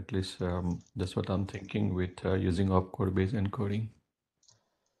 at least that's what I'm thinking with using opcode-based encoding.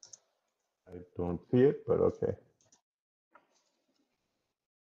 I don't see it, but okay.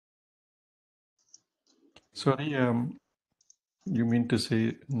 Sorry, you mean to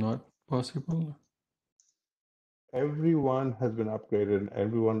say not possible? Everyone has been upgraded and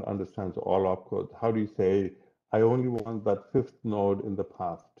everyone understands all opcodes. How do you say, I only want that fifth node in the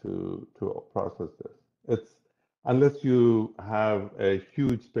path to process this? It's unless you have a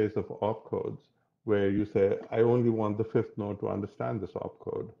huge space of opcodes where you say, I only want the fifth node to understand this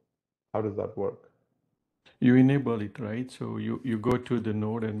opcode. How does that work? You enable it, right? So you go to the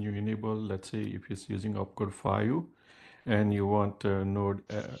node and you enable, let's say if it's using opcode 5 and you want node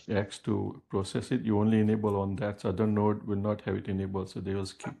X to process it, you only enable on that. So other node will not have it enabled, so they will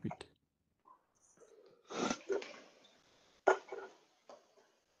skip it.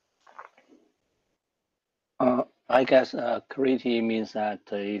 I guess creativity means that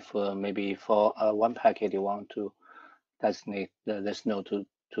if maybe for one packet you want to designate this node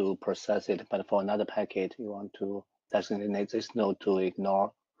to process it, but for another packet you want to designate this node to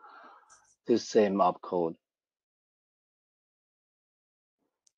ignore this same opcode.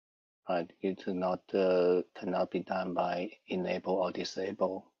 Right, it cannot be done by enable or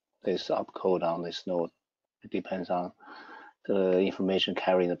disable this opcode on this node. It depends on the information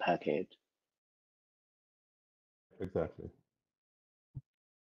carrying the packet. Exactly.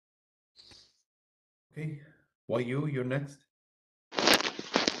 Okay. You're next.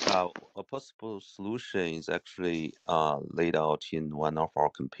 A possible solution is actually laid out in one of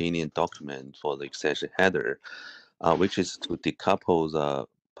our companion documents for the extension header, which is to decouple the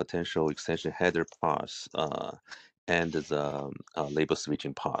potential extension header path and the label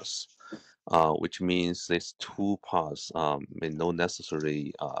switching path, which means these two paths may not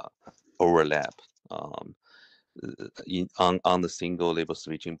necessarily overlap. On the single label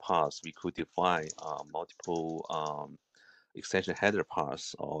switching path, we could define multiple extension header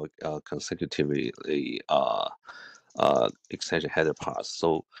paths or consecutively extension header paths.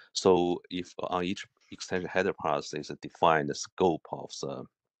 So if on each extension header path there's a defined scope of the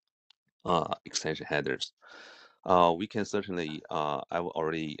extension headers, we can certainly, I've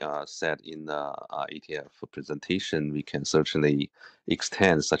already said in the IETF presentation, we can certainly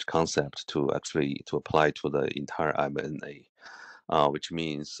extend such concept to actually to apply to the entire MNA, which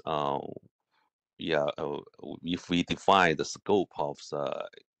means if we define the scope of the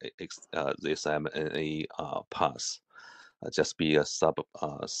this MNA path, just be a sub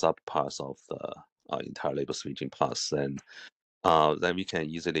path of the entire label switching path, then we can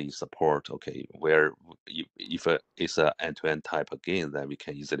easily support, okay, where if it's an end-to-end type again, then we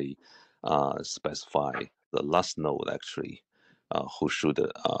can easily specify the last node actually who should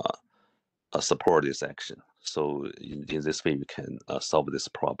support this action. So in this way, we can solve this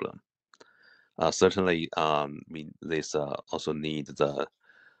problem. Certainly, this also need the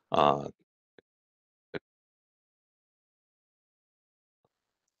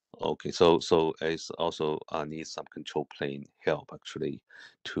okay. So it's also needs some control plane help actually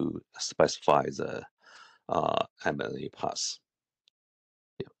to specify the MLA path.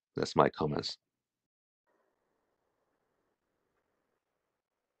 Yeah, that's my comments.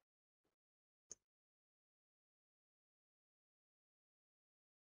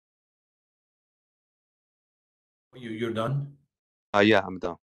 You're done? Yeah, I'm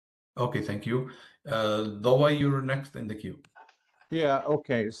done. Okay, thank you. Loa, you're next in the queue. Yeah,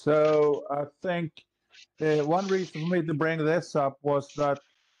 okay. So I think one reason for me to bring this up was that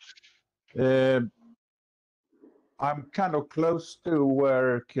I'm kind of close to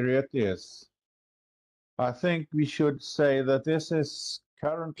where Kireti is. I think we should say that this is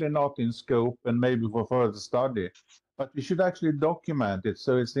currently not in scope and maybe for further study, but we should actually document it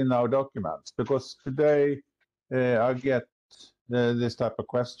so it's in our documents, because today I get this type of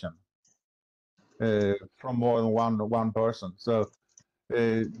question from more than one person. So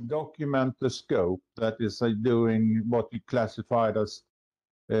document the scope that is doing what we classified as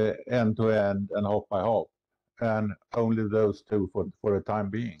end to end and hop by hop, and only those two for the time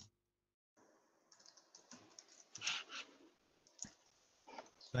being.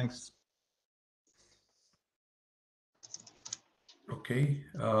 Thanks. Okay,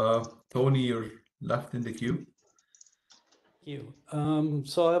 Tony, you're left in the queue. Thank you.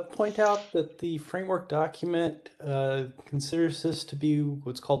 So I point out that the framework document considers this to be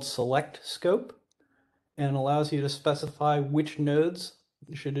what's called select scope and allows you to specify which nodes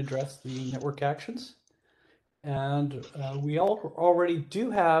should address the network actions. And we already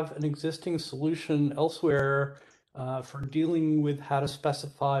do have an existing solution elsewhere for dealing with how to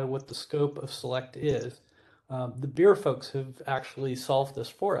specify what the scope of select is. The beer folks have actually solved this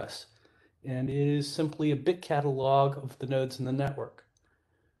for us, and it is simply a bit catalog of the nodes in the network.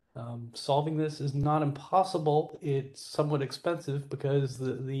 Solving this is not impossible. It's somewhat expensive because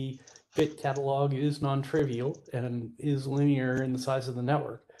the bit catalog is non-trivial and is linear in the size of the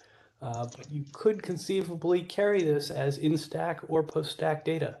network. But you could conceivably carry this as in-stack or post-stack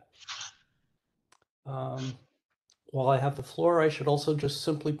data. While I have the floor, I should also just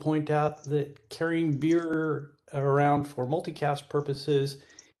simply point out that carrying beer around for multicast purposes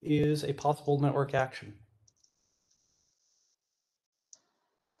is a possible network action.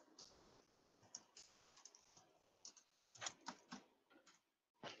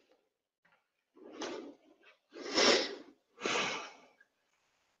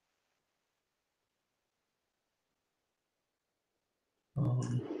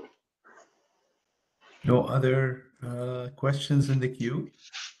 No other questions in the queue?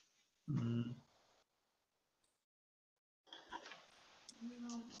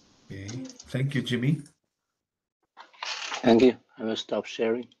 Okay, thank you, Jimmy. Thank you. I will stop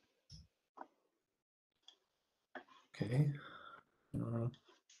sharing. Okay,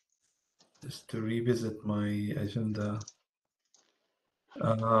 just to revisit my agenda.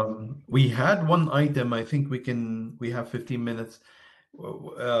 We had one item. I think we have 15 minutes.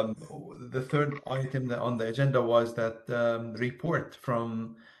 The third item on the agenda was that report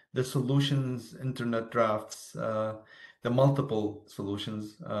from the solutions internet drafts, the multiple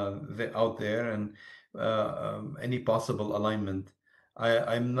solutions out there, and any possible alignment.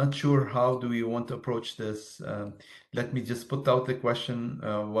 I'm not sure how do we want to approach this. Let me just put out the question.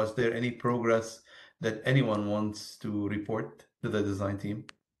 Was there any progress that anyone wants to report to the design team?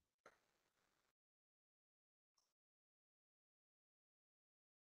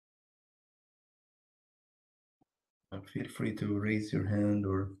 Feel free to raise your hand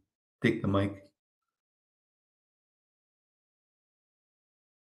or take the mic.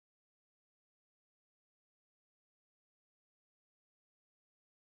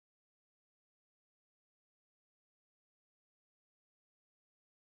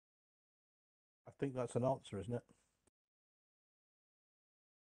 I think that's an answer, isn't it?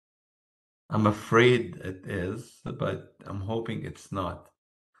 I'm afraid it is, but I'm hoping it's not.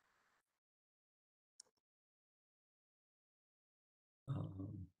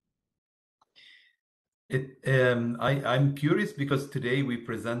 I'm curious because today we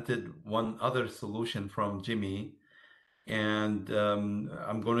presented one other solution from Jimmy, and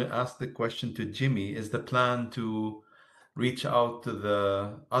I'm going to ask the question to Jimmy. Is the plan to reach out to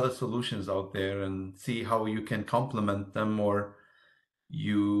the other solutions out there and see how you can complement them, or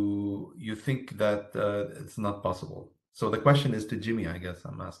you think that it's not possible? So the question is to Jimmy, I guess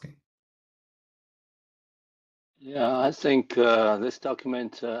I'm asking. Yeah, I think this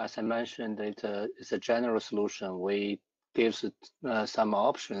document, as I mentioned, it's a general solution. We gives some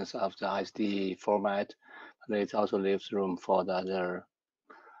options of the ISD format, but it also leaves room for the other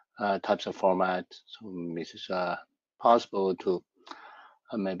types of format. So it's possible to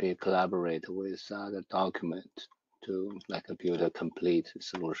maybe collaborate with the document to build a complete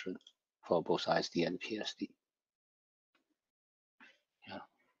solution for both ISD and PSD. Yeah.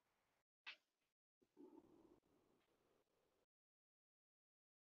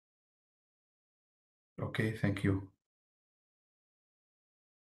 Okay, thank you.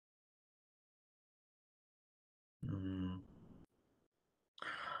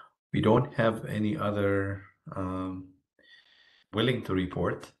 We don't have any other willing to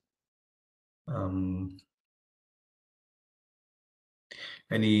report.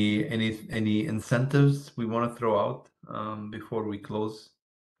 Any incentives we want to throw out before we close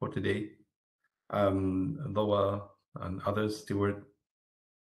for today? Loa and others, Stuart.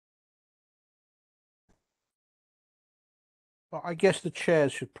 Well, I guess the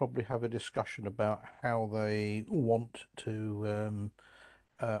chairs should probably have a discussion about how they want to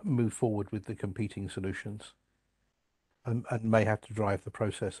move forward with the competing solutions, and may have to drive the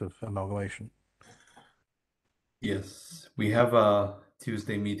process of amalgamation. Yes, we have a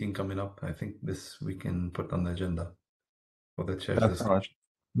Tuesday meeting coming up. I think this we can put on the agenda for the chairs. That's right.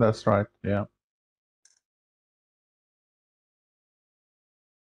 That's right. Yeah.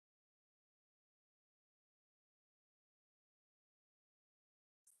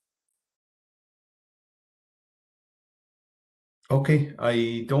 Okay,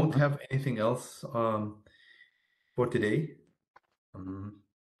 I don't have anything else for today.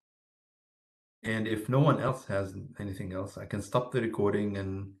 And if no one else has anything else, I can stop the recording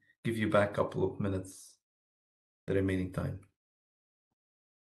and give you back a couple of minutes, the remaining time.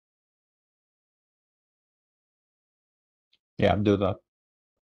 Yeah, do that.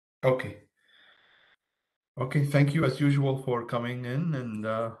 Okay. Okay, thank you as usual for coming in, and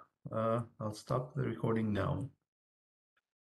I'll stop the recording now.